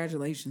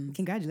 Congratulations.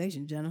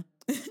 Congratulations, Jenna.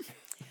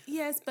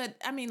 Yes, but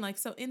I mean, like,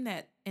 so in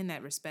that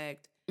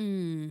respect,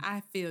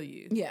 I feel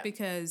you. Yeah.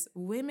 Because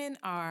women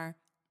are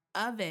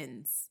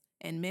ovens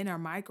and men are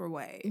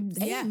microwaves.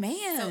 Yeah.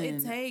 Amen. So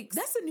it takes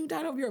That's the new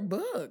title of your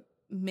book.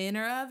 men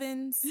are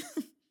ovens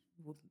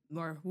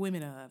or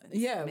women are ovens.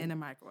 Yeah. Men are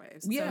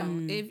microwaves. Yeah. So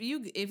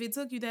if it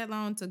took you that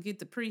long to get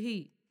the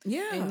preheat,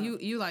 Yeah. and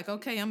you like,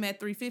 okay, I'm at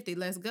 350,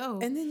 let's go.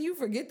 And then you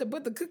forget to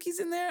put the cookies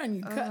in there and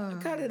you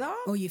cut it off.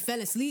 Or you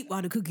fell asleep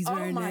while the cookies were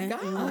Oh in my there.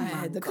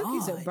 God. The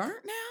cookies are God.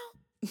 burnt now?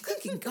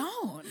 Cookie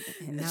gone.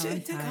 And now Shit,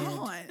 I'm they're tired.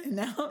 gone. And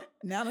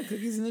now the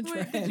cookies in the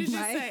trash. Wait, did you just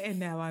Right? say, and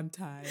now I'm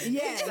tired?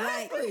 Yeah,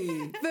 Exactly.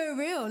 like for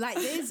real. Like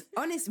there's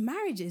honest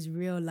marriage is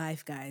real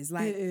life, guys.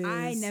 Like It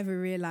I is. never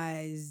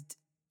realized,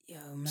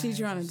 She's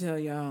trying to tell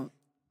y'all,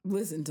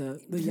 listen to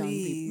the young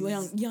people,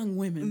 Please. young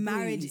women.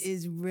 marriage please.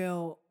 is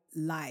real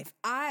life.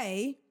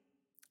 I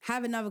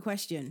have another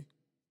question.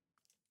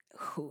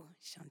 Oh,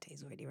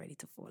 Shantae's already ready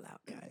to fall out,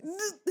 guys.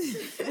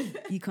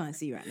 You can't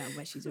see right now,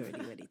 but she's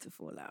already ready to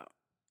fall out.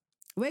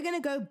 We're going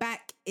to go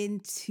back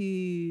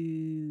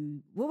into...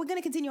 Well, we're going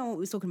to continue on what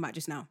we was talking about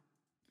just now.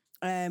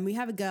 We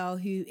have a girl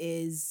who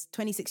is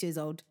 26 years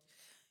old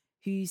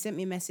who sent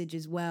me a message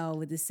as well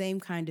with the same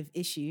kind of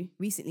issue,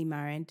 recently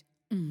married,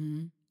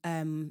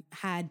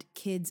 had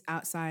kids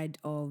outside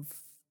of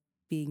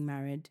being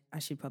married. I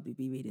should probably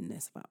be reading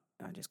this, but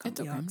I just can't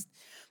It's be okay. asked.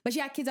 But she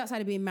had kids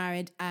outside of being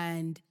married,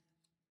 and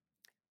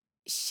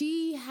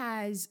she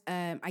has,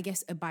 I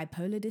guess, a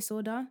bipolar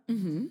disorder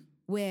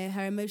where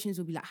her emotions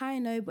will be like high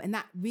and low, and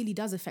that really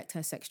does affect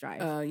her sex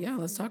drive. Yeah,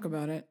 let's talk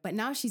about it. But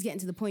now she's getting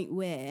to the point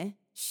where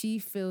she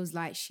feels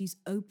like she's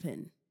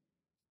open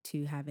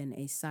to having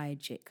a side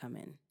chick come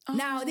in.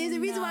 Now, there's a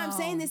reason why I'm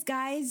saying this,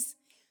 guys.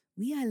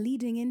 We are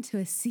leading into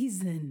a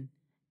season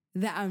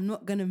that I'm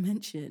not going to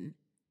mention.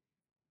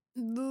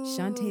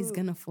 Shantae's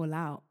going to fall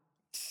out.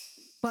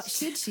 But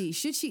should she?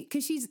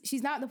 Because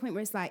she's now at the point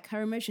where it's like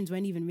her emotions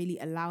won't even really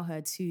allow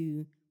her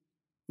to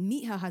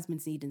meet her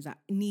husband's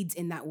needs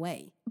in that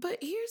way. But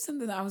here's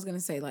something that I was going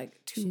to say like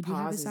two Should we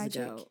have a pauses side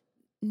ago. chick?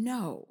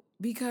 No,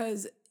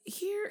 because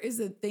here is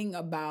the thing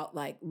about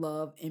like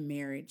love and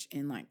marriage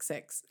and like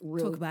sex.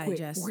 Real Talk about it, quick,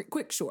 Jess.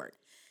 Quick, short.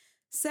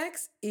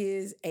 Sex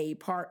is a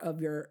part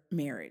of your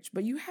marriage,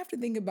 but you have to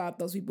think about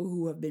those people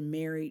who have been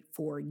married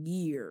for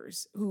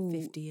years. Who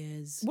 50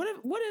 years. What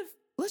if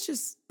let's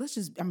just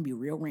I'm gonna be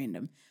real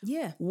random.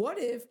 Yeah. What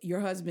if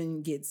your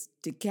husband gets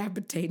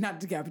decapitated? Not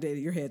decapitated.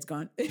 Your head's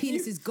gone.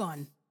 Penis is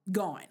gone.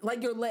 Gone.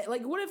 Like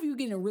like what if you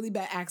get in a really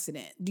bad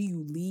accident? Do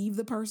you leave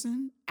the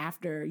person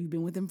after you've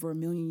been with them for a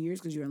million years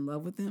because you're in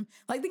love with them?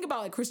 Like think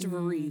about like Christopher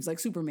Reeves, like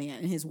Superman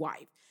and his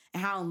wife,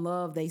 and how in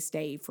love they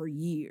stayed for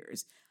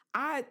years.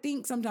 I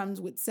think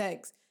sometimes with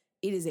sex,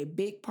 it is a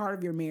big part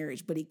of your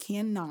marriage, but it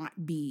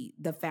cannot be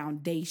the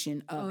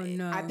foundation of it.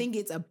 no. I think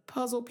it's a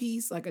puzzle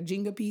piece, like a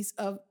Jenga piece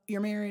of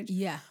your marriage.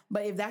 Yeah.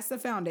 But if that's the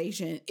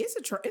foundation, it's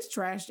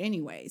trashed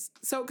anyways.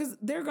 So because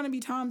there are going to be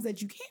times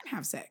that you can't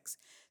have sex.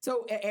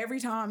 So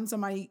every time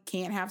somebody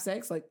can't have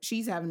sex, like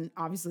she's having,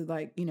 obviously,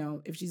 like, you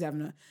know, if she's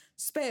having a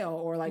spell,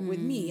 or like with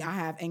me, I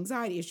have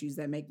anxiety issues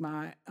that make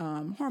my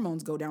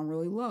hormones go down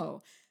really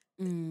low.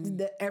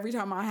 Every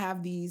time I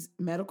have these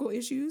medical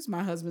issues,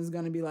 my husband's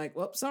going to be like,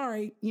 well,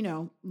 sorry, you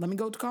know, let me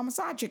go to call my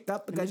side chick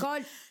up because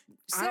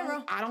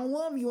Sarah. I don't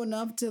love you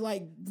enough to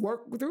like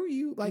work through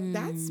you. Like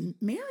that's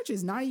marriage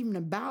is not even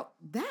about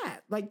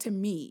that. Like to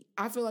me,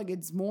 I feel like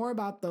it's more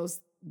about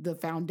the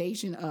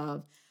foundation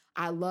of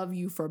I love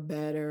you for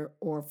better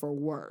or for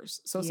worse.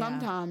 So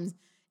sometimes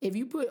if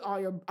you put all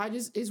your,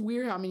 it's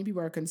weird how many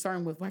people are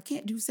concerned with, well, I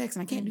can't do sex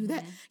and I can't do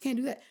that, can't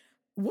do that.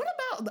 What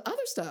about the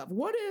other stuff?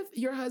 What if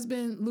your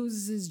husband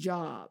loses his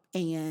job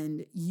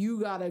and you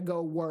gotta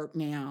go work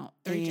now?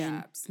 3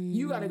 and jobs.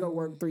 You gotta go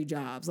work 3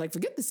 jobs. Like,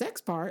 forget the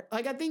sex part.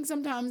 Like, I think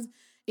sometimes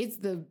it's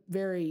the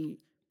very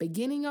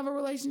beginning of a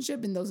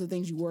relationship and those are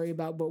things you worry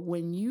about. But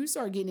when you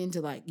start getting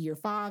into like year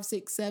 5,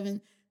 6,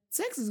 7,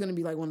 sex is gonna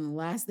be like one of the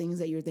last things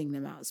that you're thinking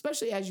about,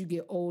 especially as you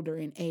get older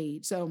in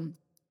age. So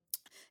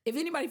if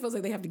anybody feels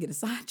like they have to get a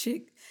side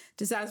chick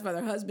to satisfy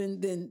their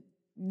husband, then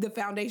the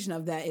foundation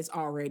of that is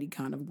already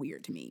kind of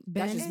weird to me.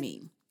 That's just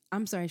me.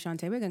 I'm sorry,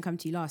 Shantae. We're going to come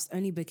to you last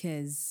only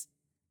because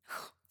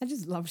I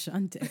just love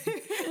Shantae.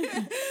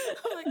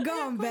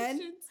 Go on,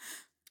 Ben.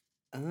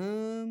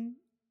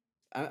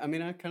 I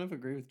mean, I kind of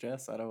agree with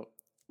Jess. I don't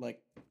like.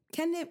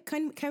 Can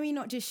we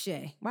not just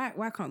share?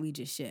 Why can't we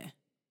just share?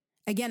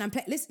 Again,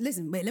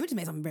 listen. Wait, let me just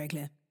make something very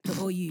clear to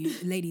all you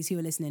ladies who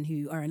are listening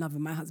who are in love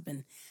with my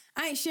husband.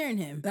 I ain't sharing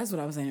him. That's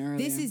what I was saying earlier.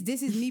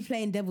 This is me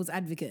playing devil's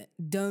advocate.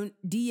 Don't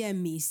DM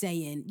me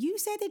saying you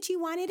said that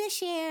you wanted to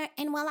share,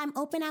 and while I'm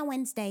open on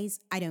Wednesdays,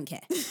 I don't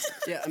care.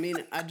 Yeah, I mean,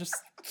 I just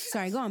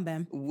Sorry, go on,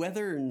 Ben.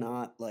 whether or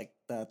not like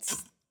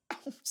that's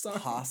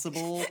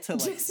possible to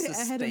like Just sit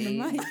ahead of the sustain.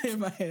 mic. I hit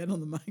my head on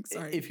the mic.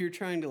 Sorry. If you're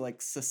trying to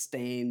like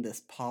sustain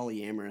this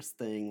polyamorous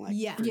thing like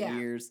Yeah. for Yeah.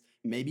 years,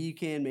 maybe you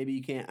can, maybe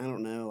you can't. I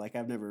don't know. Like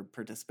I've never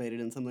participated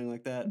in something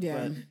like that.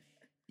 Yeah. But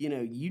you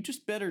know, you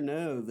just better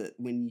know that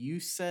when you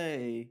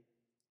say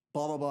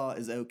blah blah blah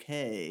is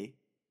okay,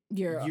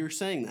 you're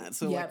saying that.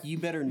 So Yep. like you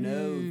better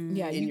know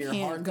Yeah, in you your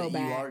can't heart go that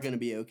you back. are going to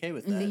be okay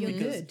with that. That you're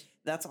because good.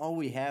 that's all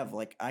we have.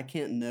 Like I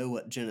can't know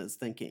what Jenna's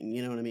thinking.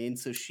 You know what I mean?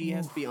 So she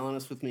has to be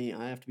honest with me.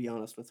 I have to be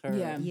honest with her.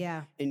 Yeah.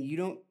 Yeah. And you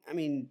don't, I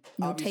mean,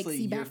 No obviously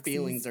takesy your backsies.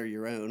 feelings are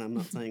your own. I'm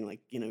not saying like,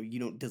 you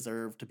don't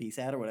deserve to be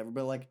sad or whatever,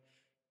 but like,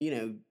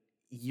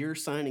 you're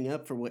signing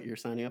up for what you're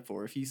signing up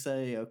for. If you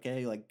say,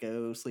 okay, like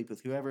go sleep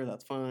with whoever,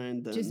 that's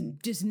fine. Then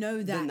Just know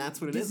that. then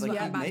that's what it this is. is Like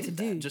what I'm you about made to it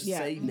do. that. Just Yeah.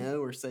 say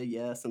no or say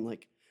yes. And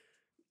like,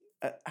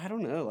 I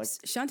don't know. Like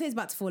Shantae's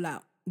about to fall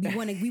out. We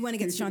want to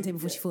get to Shantae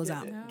before she falls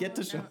out. get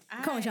to show.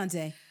 Come on,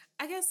 Shantae.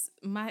 I guess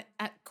my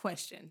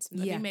questions.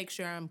 Let Yeah. me make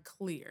sure I'm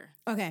clear.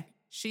 Okay.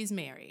 She's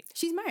married,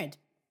 She's married.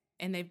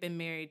 and they've been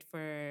married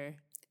for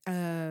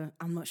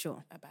I'm not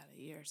sure. about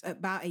a year or so.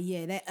 About a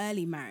year. They're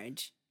early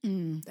marriage.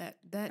 That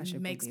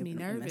should makes probably me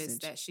open up the nervous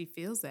message. that she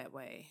feels that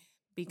way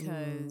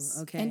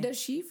because Okay. And does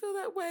she feel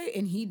that way?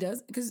 And he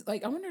does? Because,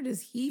 like, I wonder, does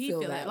he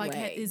feel that like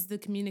way? is the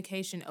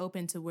communication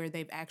open to where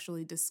they've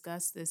actually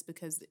discussed this?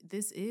 Because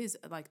this is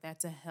like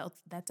that's a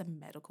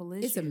medical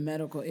issue. It's a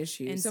medical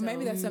issue. And So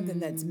maybe so- that's something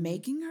that's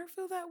making her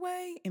feel that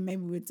way, and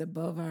maybe it's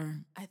above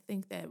her. I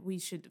think that we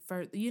should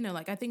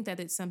I think that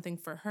it's something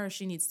for her.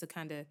 She needs to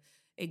kind of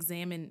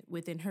examine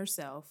within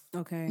herself.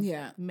 Okay.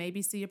 Yeah.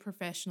 Maybe see a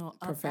professional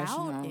about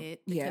Professional,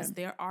 it yeah. because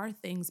there are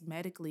things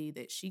medically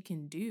that she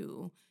can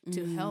do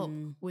to help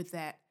with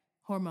that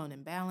hormone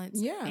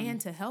imbalance. Yeah. And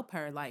to help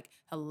her, like,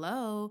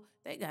 hello,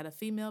 they got a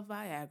female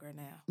Viagra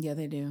now. Yeah,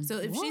 they do. So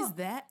if What?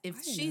 if didn't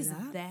know she's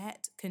that.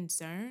 that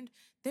concerned,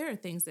 there are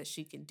things that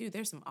she can do.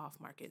 There's some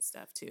off-market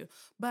stuff too.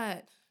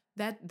 But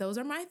those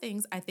are my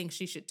things. I think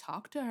she should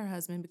talk to her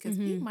husband because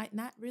he might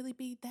not really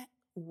be that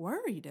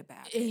worried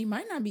about it. He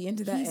might not be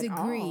into that He's at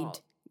agreed.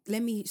 all.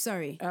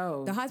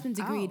 The husband's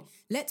agreed. Oh.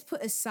 Let's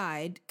put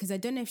aside, because I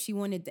don't know if she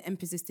wanted the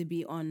emphasis to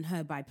be on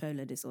her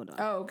bipolar disorder.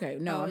 Oh, okay.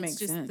 No, that makes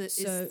sense.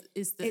 So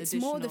it's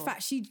more the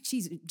fact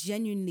she's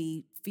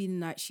genuinely feeling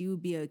like she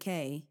would be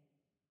okay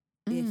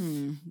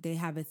if they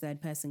have a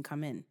third person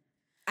come in.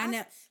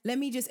 And let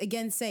me just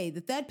again say,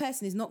 the third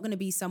person is not going to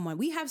be someone.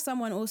 We have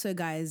someone also,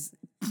 guys.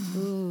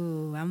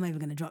 Ooh, I'm not even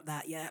going to drop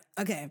that yet.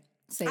 Okay.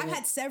 Save I've it.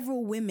 had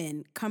several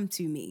women come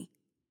to me,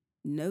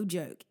 no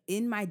joke,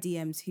 in my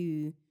DMs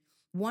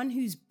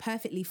who's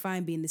perfectly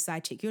fine being the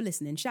side chick. You're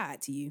listening, shout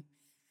out to you.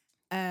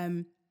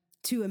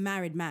 To a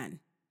married man.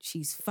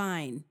 She's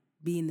fine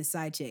being the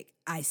side chick.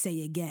 I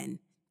say again,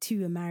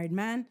 to a married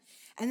man.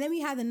 And then we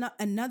had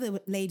another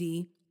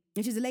lady,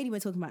 which is a lady we're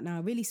talking about now,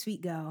 a really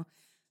sweet girl,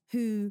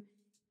 who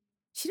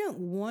she don't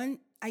want,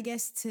 I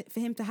guess, for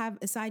him to have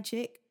a side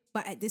chick.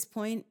 But at this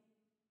point,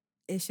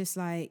 it's just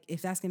like,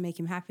 if that's going to make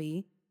him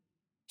happy,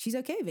 she's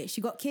okay with it.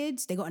 She got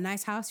kids. They got a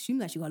nice house. She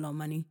seems like she got a lot of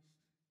money.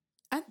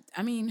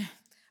 I mean,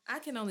 I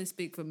can only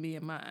speak for me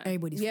and mine.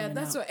 Everybody's yeah, falling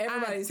that's out. what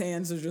everybody's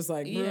hands are just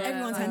like. Yeah, bruh.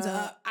 Everyone's hands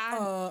are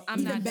up. I'm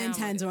Even not Ben's down with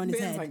hands it. are on his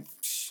Ben's head. like,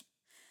 Shh.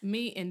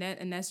 Me and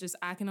that's just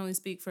I can only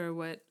speak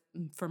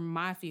for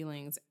my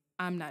feelings.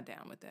 I'm not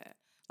down with that.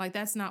 Like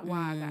that's not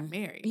why I got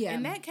married. Yeah.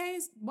 In that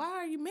case, why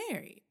are you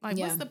married? Like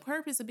Yeah. what's the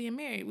purpose of being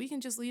married? We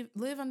can just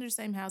live under the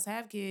same house,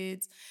 have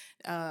kids.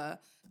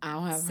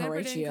 I'll have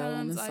separate Horatio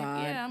on the incomes.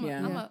 side.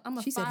 Like, I'm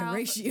a She said file.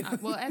 Horatio.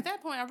 Well, at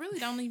that point, I really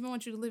don't even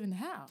want you to live in the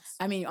house.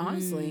 I mean,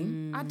 honestly.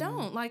 I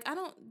don't.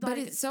 But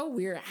it's so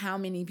weird how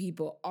many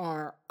people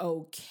are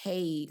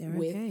okay They're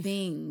with okay.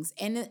 things.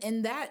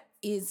 And that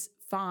is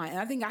fine.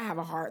 I think I have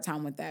a hard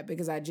time with that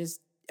because I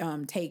just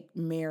take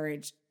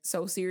marriage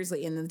so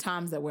seriously. And the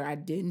times that where I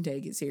didn't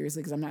take it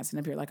seriously, because I'm not sitting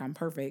up here like I'm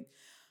perfect.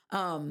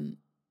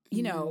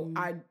 You know,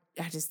 I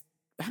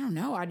don't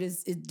know.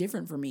 It's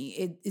different for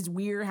me. It's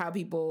weird how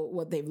people,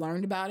 what they've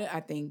learned about it. I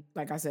think,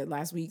 like I said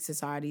last week,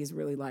 society has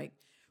really like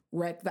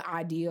wrecked the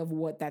idea of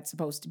what that's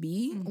supposed to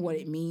be, what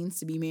it means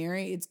to be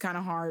married. It's kind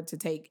of hard to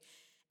take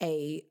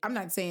I'm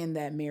not saying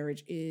that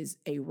marriage is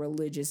a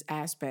religious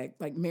aspect.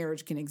 Like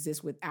marriage can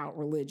exist without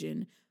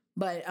religion.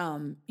 But,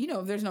 you know,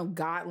 if there's no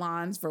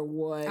guidelines for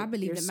what I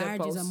believe you're that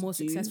marriages are supposed more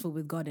to do- successful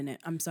with God in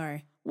it. I'm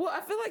sorry. Well,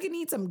 I feel like it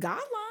needs some guidelines,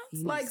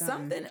 need like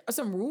something.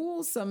 some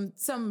rules, some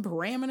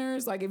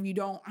parameters. Like if you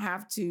don't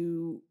have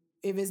to,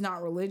 if it's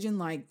not religion,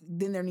 like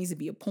then there needs to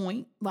be a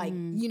point. Like,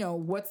 you know,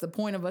 what's the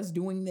point of us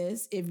doing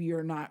this if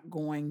you're not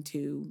going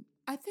to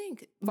I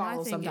think my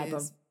follow thing some type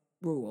is, of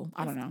rule?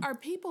 I don't know. Are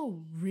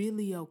people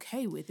really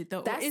okay with it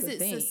though? That's or is the it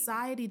thing.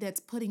 society that's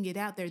putting it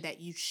out there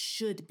that you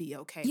should be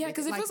okay? Yeah, with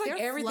because it feels like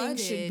they're everything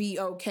should flooded. be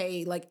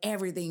okay. Like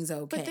everything's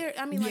okay. But they're,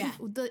 I mean, Yeah.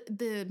 like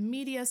the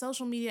media,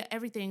 social media,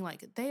 everything,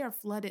 like they are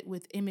flooded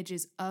with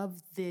images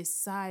of this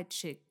side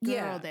chick girl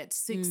Yeah. that's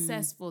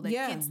successful, that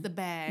Yeah. gets the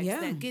bags,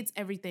 Yeah. that gets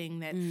everything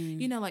that,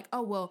 you know, like,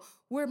 oh, well,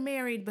 we're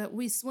married, but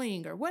we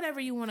swing or whatever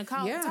you want to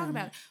call it, Yeah. talk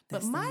about it. But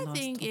That's the my last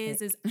thing is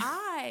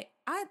topic.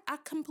 I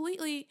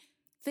completely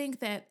think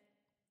that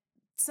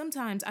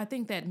sometimes I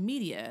think that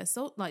media,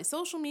 so like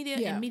social media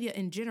Yeah. and media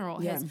in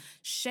general, Yeah. has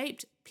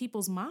shaped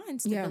people's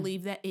minds to Yeah.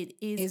 believe that it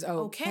is Is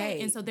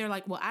okay. And so they're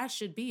like, well, I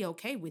should be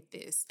okay with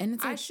this. And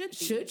it's like, I should be.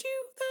 should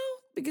you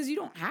though? because you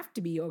don't have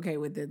to be okay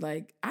with it.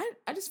 Like, I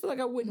just feel like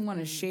I wouldn't want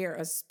to share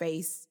a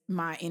space,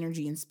 my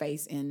energy and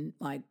space in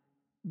like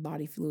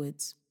body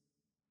fluids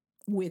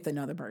with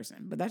another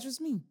person. But that's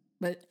just me.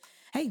 But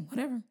hey,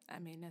 whatever. I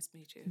mean, that's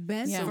me too.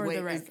 Ben, Yeah. For Wait,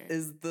 the record.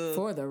 is the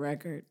For the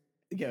record.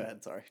 go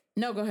ahead? Sorry.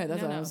 No, go ahead.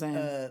 That's No, what I no. was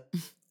saying.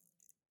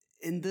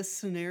 In this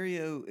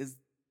scenario, is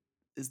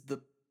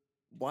the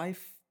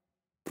wife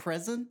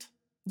present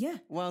yeah.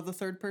 while the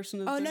third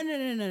person is? Oh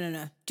there?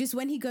 no. Just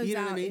when he goes You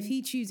know what out, I if mean?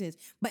 he chooses,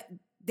 but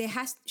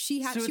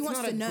she So she it's wants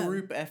not to a know.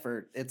 group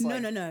effort. It's No,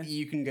 like no.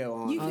 you can go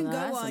on. You can no, go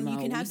that's on, some you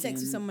can old have sex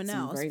with weekend, someone some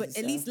else, crazy but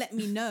at least stuff. let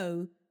me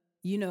know.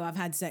 I've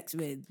had sex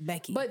with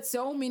Becky. But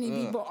so many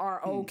people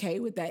are okay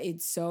with that.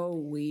 It's so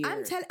weird.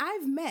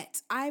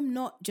 I'm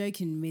not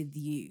joking with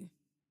you.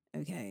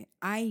 Okay.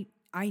 I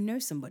know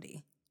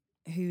somebody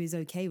who is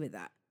okay with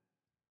that.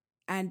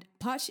 And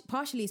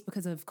partially it's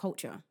because of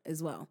culture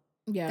as well.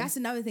 Yeah. That's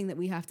another thing that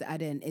we have to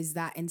add in is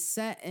that in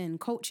certain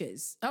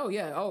cultures, Oh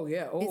yeah.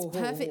 it's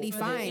perfectly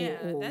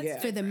fine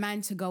that's for the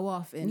man to go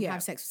off and Yeah.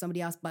 have sex with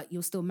somebody else, but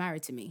you're still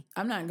married to me.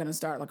 I'm not gonna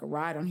start like a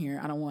riot on here.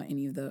 I don't want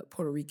any of the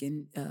Puerto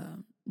Rican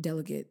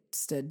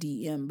delegates to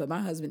DM, but my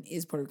husband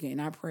is Puerto Rican,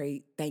 and I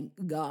pray, thank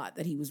God,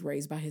 that he was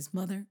raised by his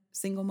mother,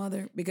 single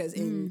mother, because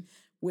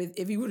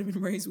if he would have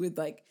been raised with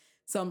like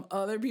some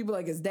other people,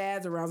 like his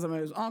dad's around some of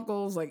his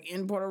uncles, like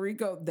in Puerto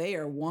Rico, they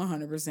are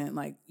 100%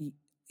 like.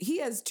 He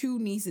has 2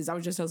 nieces. I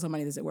was just telling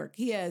somebody this at work.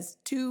 He has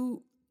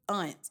 2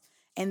 aunts,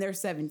 and they're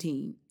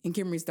 17, and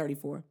Kimberly's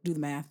 34. Do the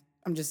math.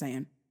 I'm just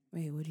saying.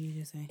 Wait, what did you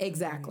just say?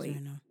 Exactly. I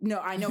know. No,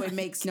 I know it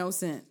makes no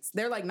sense.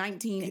 They're like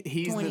 19,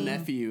 He's 20. the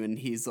nephew, and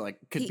he's like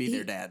could be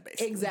their dad,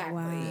 basically. Exactly.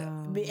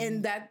 Wow.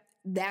 And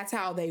that's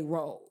how they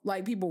roll.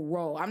 Like people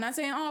roll. I'm not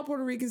saying all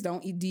Puerto Ricans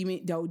don't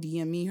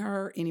DM me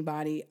her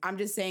anybody. I'm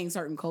just saying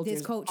certain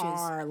cultures,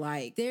 are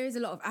like There is a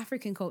lot of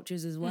African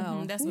cultures as well.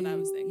 Mhm, that's what I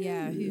was thinking.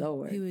 Yeah,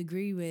 Lord. who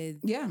agree with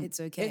it's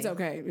okay. It's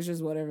okay. It's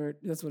just whatever.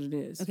 That's what it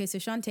is. Okay, so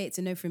Shantae, it's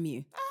a no from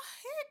you.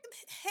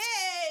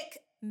 Heck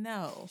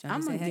no. Shantae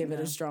I'm said gonna heck give it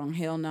no. a strong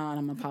hell no, and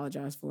I'm gonna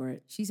apologize for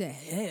it. She said,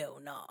 hell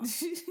no.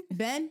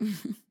 Ben?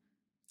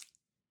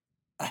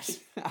 I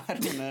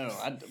don't know.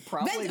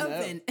 Probably Ben's no.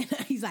 open.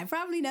 He's like,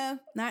 probably no.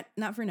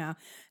 Not for now.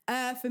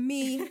 For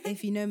me,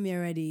 if you know me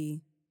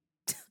already,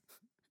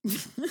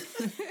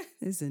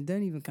 listen,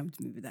 don't even come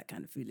to me with that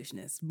kind of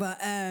foolishness. But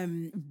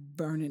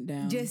Burn it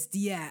down.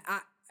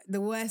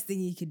 the worst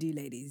thing you could do,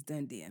 ladies,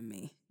 don't DM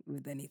me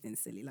with anything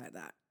silly like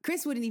that.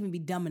 Chris wouldn't even be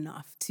dumb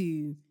enough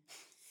to,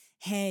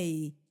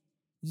 hey,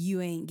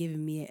 you ain't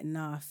giving me it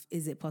enough.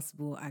 Is it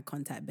possible I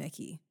contact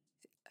Becky?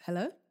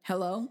 Hello?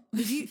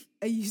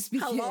 Are you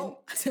speaking Hello?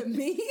 to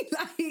me?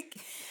 Like,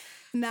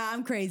 nah,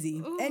 I'm crazy.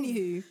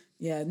 Anywho,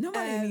 Yeah,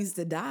 nobody needs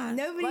to die.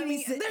 nobody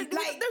needs to-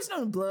 there's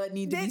no blood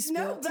need to be there's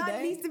spilled no blood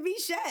today. needs to be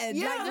shed.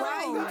 Yeah, Like,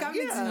 why are you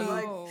coming to me?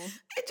 like,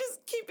 it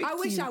just keep it I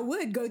wish cute. I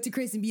would go to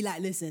Chris and be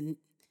like, listen,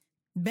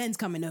 Ben's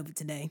coming over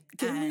today.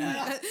 And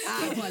I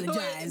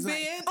apologize. Like,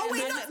 Ben, oh,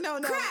 wait, no,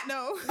 crap.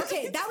 no.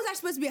 Okay, that was actually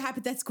supposed to be a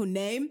hypothetical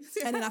name,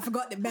 and then I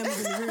forgot that Ben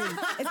was in the room.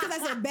 It's because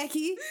I said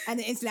Becky, and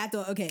then instantly I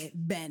thought, okay,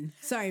 Ben.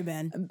 Sorry,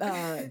 Ben.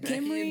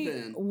 Kimberly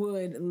Ben.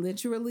 would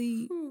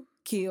literally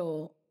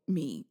kill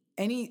me.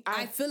 And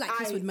I feel like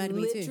Chris would murder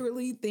me too. I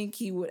literally think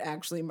he would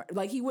actually,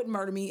 he wouldn't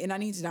murder me. And I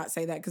need to not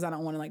say that because I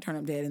don't want to turn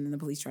up dead and then the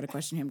police try to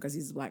question him because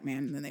he's a black man.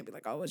 And then they'd be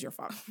like, oh, it was your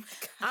fault.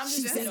 I'm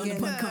She just said on the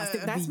thinking, podcast,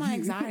 it would that's be my you.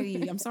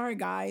 anxiety. I'm sorry,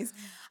 guys.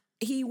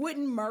 He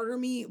wouldn't murder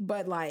me,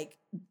 but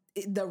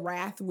the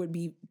wrath would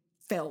be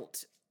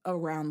felt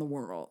around the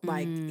world.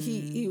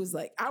 He was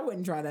like, I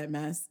wouldn't try that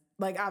mess.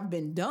 I've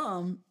been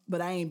dumb,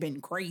 but I ain't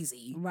been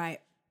crazy. Right.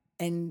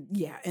 And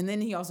yeah, and then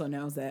he also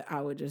knows that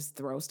I would just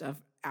throw stuff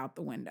out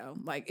the window.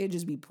 It'd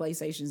just be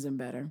PlayStations and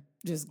better.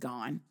 Just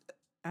gone.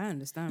 I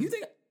understand. You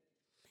think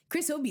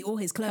Chris will be all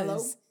his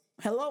clothes.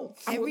 Hello?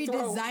 I Every would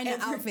throw designer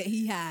outfit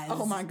he has.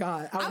 Oh my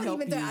God. I would help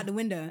even throw it you. out the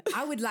window.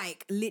 I would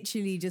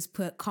literally just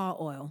put car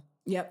oil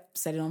Yep.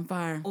 Set it on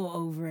fire. all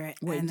over it.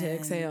 Waiting and to then-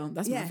 exhale.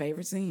 That's my yeah.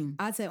 favorite scene.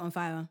 I'd set it on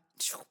fire.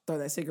 Throw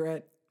that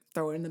cigarette.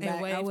 Throw it in the back.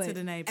 And wave I would. to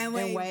the neighbor. And And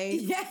wave.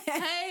 wave. Yeah.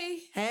 Hey,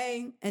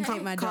 Hey. And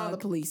take my Call the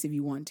dog. police if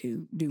you want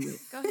to. Do it.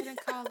 go ahead and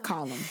call him.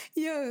 Call them.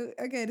 Yo,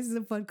 okay, this is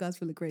a podcast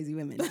full of crazy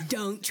women.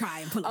 Don't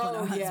try and pull up on Oh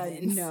our yeah,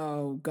 husbands.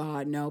 no,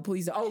 God, no,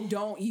 please. Oh,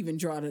 don't even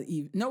try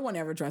to. No one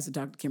ever tries to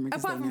talk to Kimberly.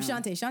 'cause Apart they from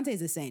know. Shantae.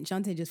 Shantae's a saint.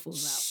 Shantae just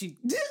falls out. Shoot.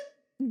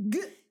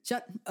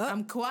 Shut up.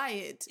 I'm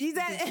quiet She's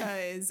at-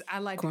 because I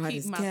like Quiet to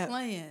as keep my kept.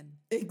 plan.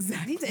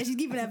 Exactly. She said she's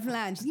keeping her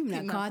plan. She's keeping her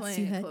Keep my cards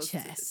to plan her close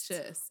chest. the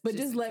chest. But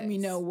just in let me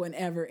case. know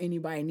whenever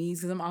anybody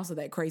needs, because I'm also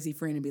that crazy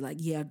friend and be like,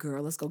 yeah,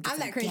 girl, let's go get I'm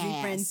some that crazy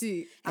gas. friend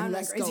too. And I'm that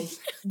let's crazy. go.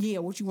 Yeah,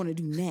 what you want to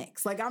do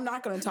next? I'm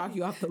not going to talk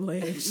you off the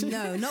ledge.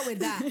 No, not with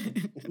that.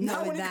 Not Not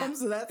when with it that. comes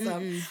to that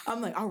stuff.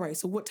 I'm like, all right,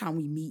 so what time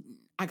we meeting?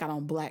 I got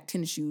on black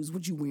tennis shoes.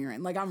 What you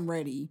wearing? I'm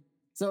ready.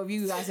 So if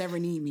you guys ever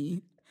need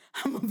me,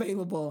 I'm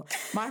available.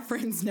 My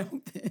friends know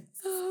this.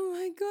 Oh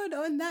my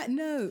God. On that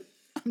note.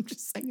 I'm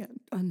just saying.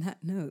 On that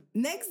note.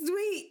 Next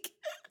week,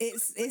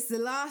 it's the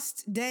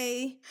last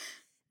day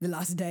the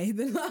last day,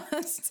 the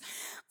last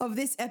of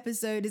this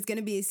episode is going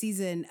to be a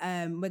season.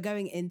 We're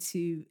going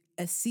into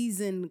a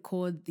season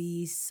called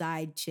the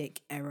side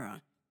chick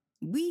era.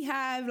 We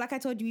have, like I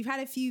told you, we've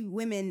had a few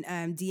women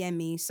DM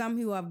me, some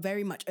who are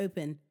very much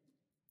open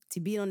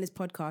to being on this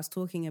podcast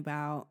talking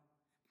about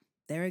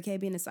they're okay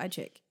being a side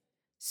chick.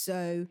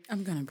 So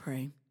I'm going to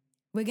pray.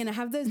 We're going to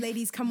have those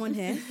ladies come on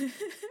here.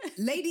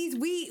 Ladies,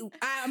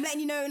 I'm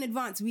letting you know in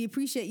advance, we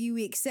appreciate you,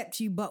 we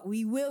accept you, but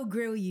we will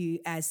grill you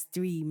as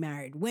 3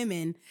 married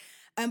women.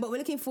 But we're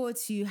looking forward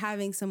to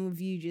having some of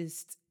you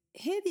just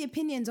hear the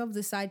opinions of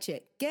the side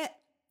chick. Get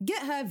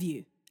her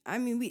view. I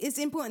mean, it's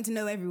important to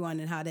know everyone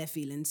and how they're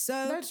feeling. So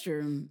that's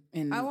true.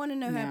 And I want to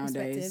know her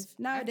perspective.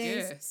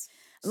 Nowadays,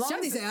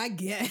 Shawty said, I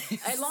guess.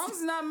 As long as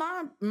it's not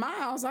my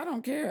house, I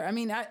don't care. I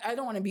mean, I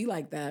don't want to be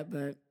like that,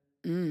 but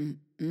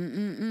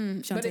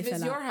But if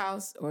it's your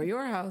house or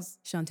your house,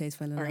 Shantae's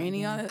fell or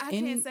any other, I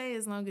can't say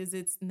as long as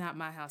it's not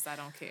my house, I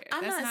don't care.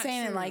 I'm not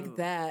saying it like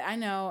that. I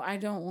know I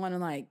don't want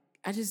to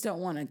I just don't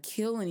want to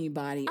kill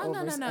anybody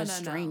over a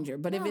stranger.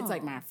 But if it's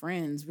like my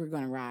friends, we're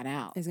going to ride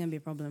out. It's going to be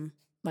a problem.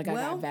 I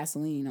got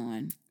Vaseline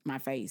on my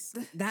face.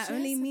 That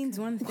only means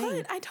one thing.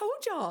 What? I told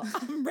y'all,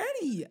 I'm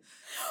ready.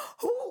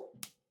 Who?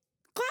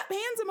 Clap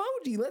hands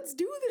emoji. Let's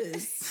do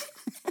this.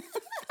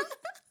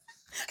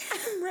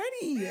 I'm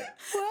ready.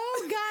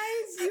 Well,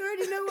 guys, you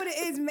already know what it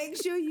is.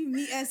 Make sure you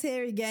meet us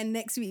here again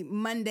next week,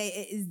 Monday.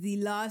 It is the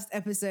last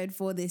episode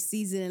for this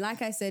season. And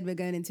like I said, we're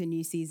going into a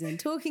new season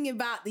talking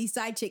about the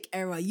side chick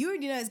era. You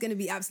already know it's going to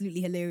be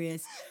absolutely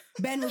hilarious.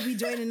 Ben will be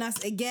joining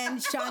us again.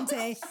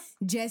 Shantae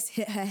just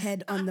hit her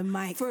head on the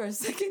mic. For a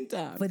second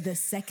time. For the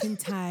second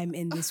time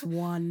in this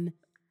one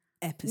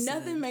episode.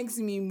 Nothing makes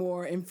me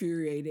more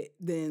infuriated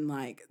than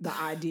the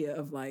idea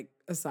of a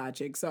side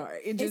chick.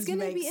 Sorry. It just it's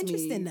gonna makes be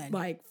interesting me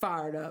then.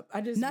 Fired up.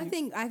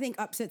 Nothing I think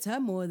upsets her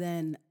more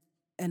than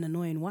an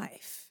annoying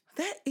wife.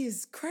 That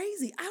is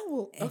crazy. I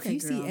will. If you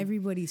see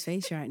everybody's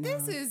face right now.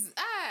 This is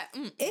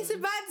it's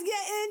about to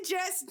get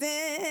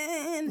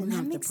interesting.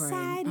 I'm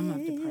excited. I'm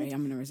gonna have to pray.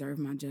 I'm gonna reserve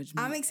my judgment.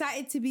 I'm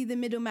excited to be the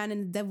middleman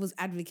and the devil's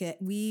advocate.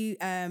 We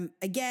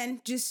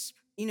again just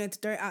to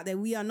throw it out there,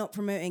 we are not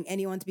promoting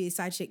anyone to be a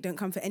side chick. Don't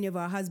come for any of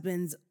our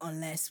husbands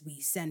unless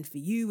we send for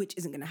you, which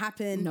isn't going to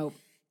happen. Nope.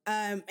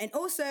 And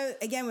also,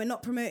 again, we're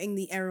not promoting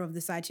the era of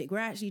the side chick. We're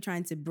actually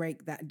trying to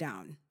break that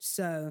down.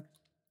 So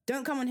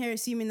don't come on here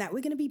assuming that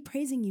we're going to be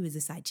praising you as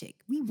a side chick.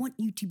 We want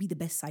you to be the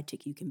best side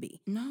chick you can be.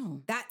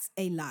 No. That's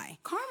a lie.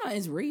 Karma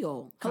is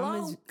real.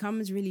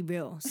 Karma's really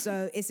real.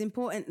 So it's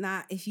important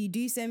that if you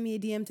do send me a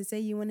DM to say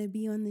you want to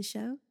be on the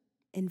show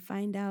and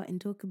find out and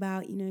talk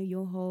about,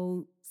 your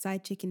whole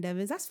side chick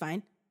endeavors, that's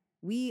fine.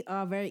 We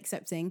are very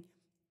accepting,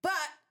 but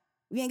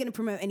we ain't going to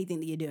promote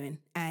anything that you're doing,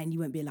 and you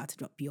won't be allowed to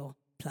drop your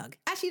plug.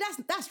 Actually,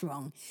 that's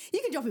wrong.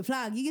 You can drop your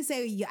plug. You can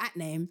say your @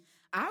 name.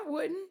 I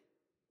wouldn't.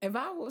 If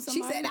I was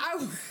somebody. She said I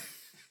would.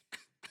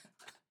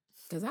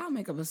 Because I'll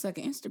make up a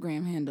second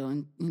Instagram handle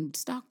and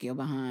stalk you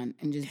behind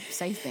and just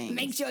say things.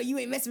 Make sure you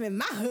ain't messing with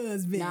my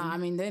husband. Nah, I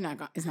mean, it's not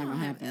going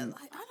to happen.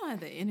 I don't have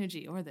the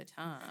energy or the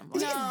time.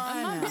 No,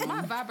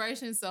 my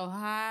vibration's so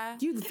high.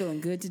 You feeling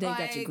good today,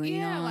 got your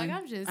green on.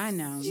 I'm just... I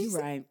know, you're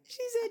right.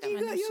 She said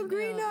you got your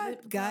green on.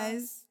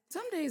 Guys.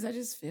 Some days I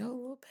just feel a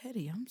little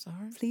petty. I'm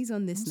sorry. Please,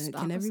 on this note,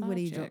 can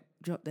everybody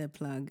drop their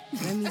plug?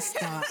 Let me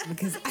start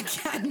because I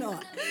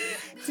cannot.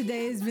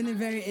 Today has been a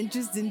very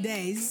interesting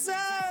day. So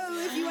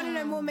if you want to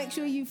know more, make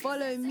sure you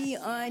follow me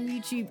on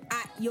YouTube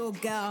 @your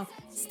girl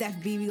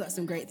Steph B. We got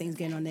some great things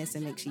going on there, so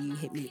make sure you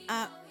hit me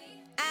up.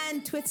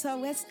 And Twitter,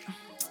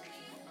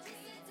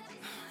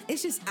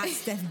 it's just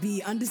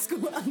 @StephB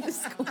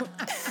 __.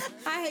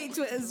 I hate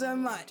Twitter so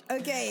much.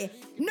 Okay.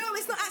 No,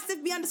 it's not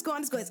 @StephB __.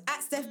 It's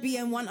 @StephB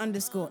and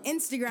 1_.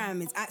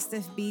 Instagram is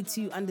 @StephB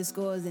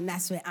 2_, and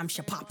that's where I'm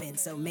shapopping.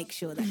 So make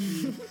sure that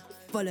you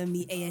follow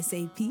me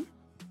ASAP.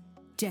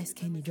 Jess,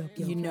 can you drop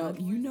your plug?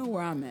 You know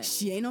where I'm at.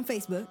 She ain't on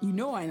Facebook. You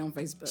know I ain't on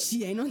Facebook.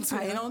 She ain't on Twitter.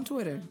 I ain't on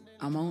Twitter.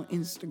 I'm on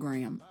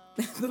Instagram.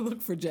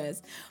 Look for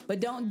Jess. But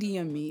don't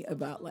DM me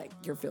about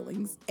your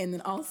feelings. And then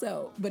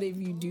also, but if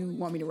you do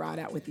want me to ride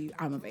out with you,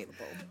 I'm available.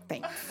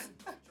 Thanks.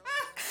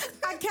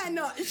 I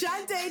cannot.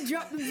 Shantae,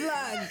 drop the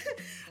plug.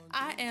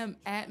 I am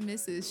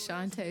 @Mrs.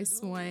 Shantae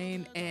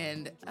Swain,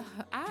 and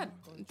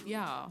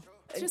y'all,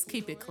 just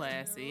keep it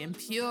classy and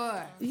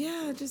pure.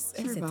 Yeah, just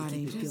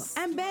everybody.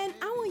 And Ben,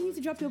 I want you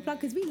to drop your plug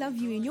because we love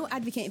you and you're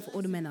advocating for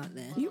all the men out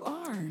there. You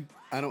are.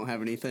 I don't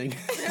have anything.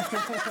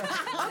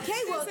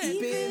 Okay, well,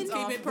 even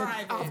keep it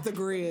private. Off the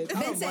grid.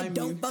 Ben said,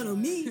 don't follow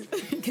me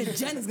because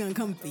Jen is going to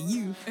come for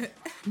you.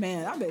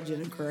 Man, I bet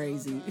Jenna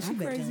crazy. Is she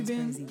crazy,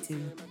 Ben? Crazy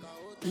too.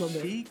 A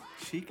little bit.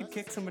 She could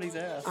kick somebody's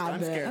ass. I I'm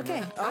bet. scared.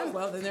 Okay. Oh,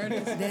 well, then there it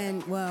is.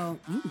 Then, well,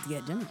 you need to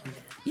get Jenna.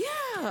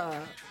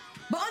 Yeah.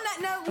 But on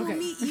that note, we'll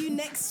meet you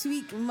next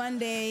week,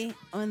 Monday,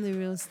 on The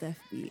Real Steph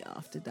B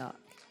After Dark.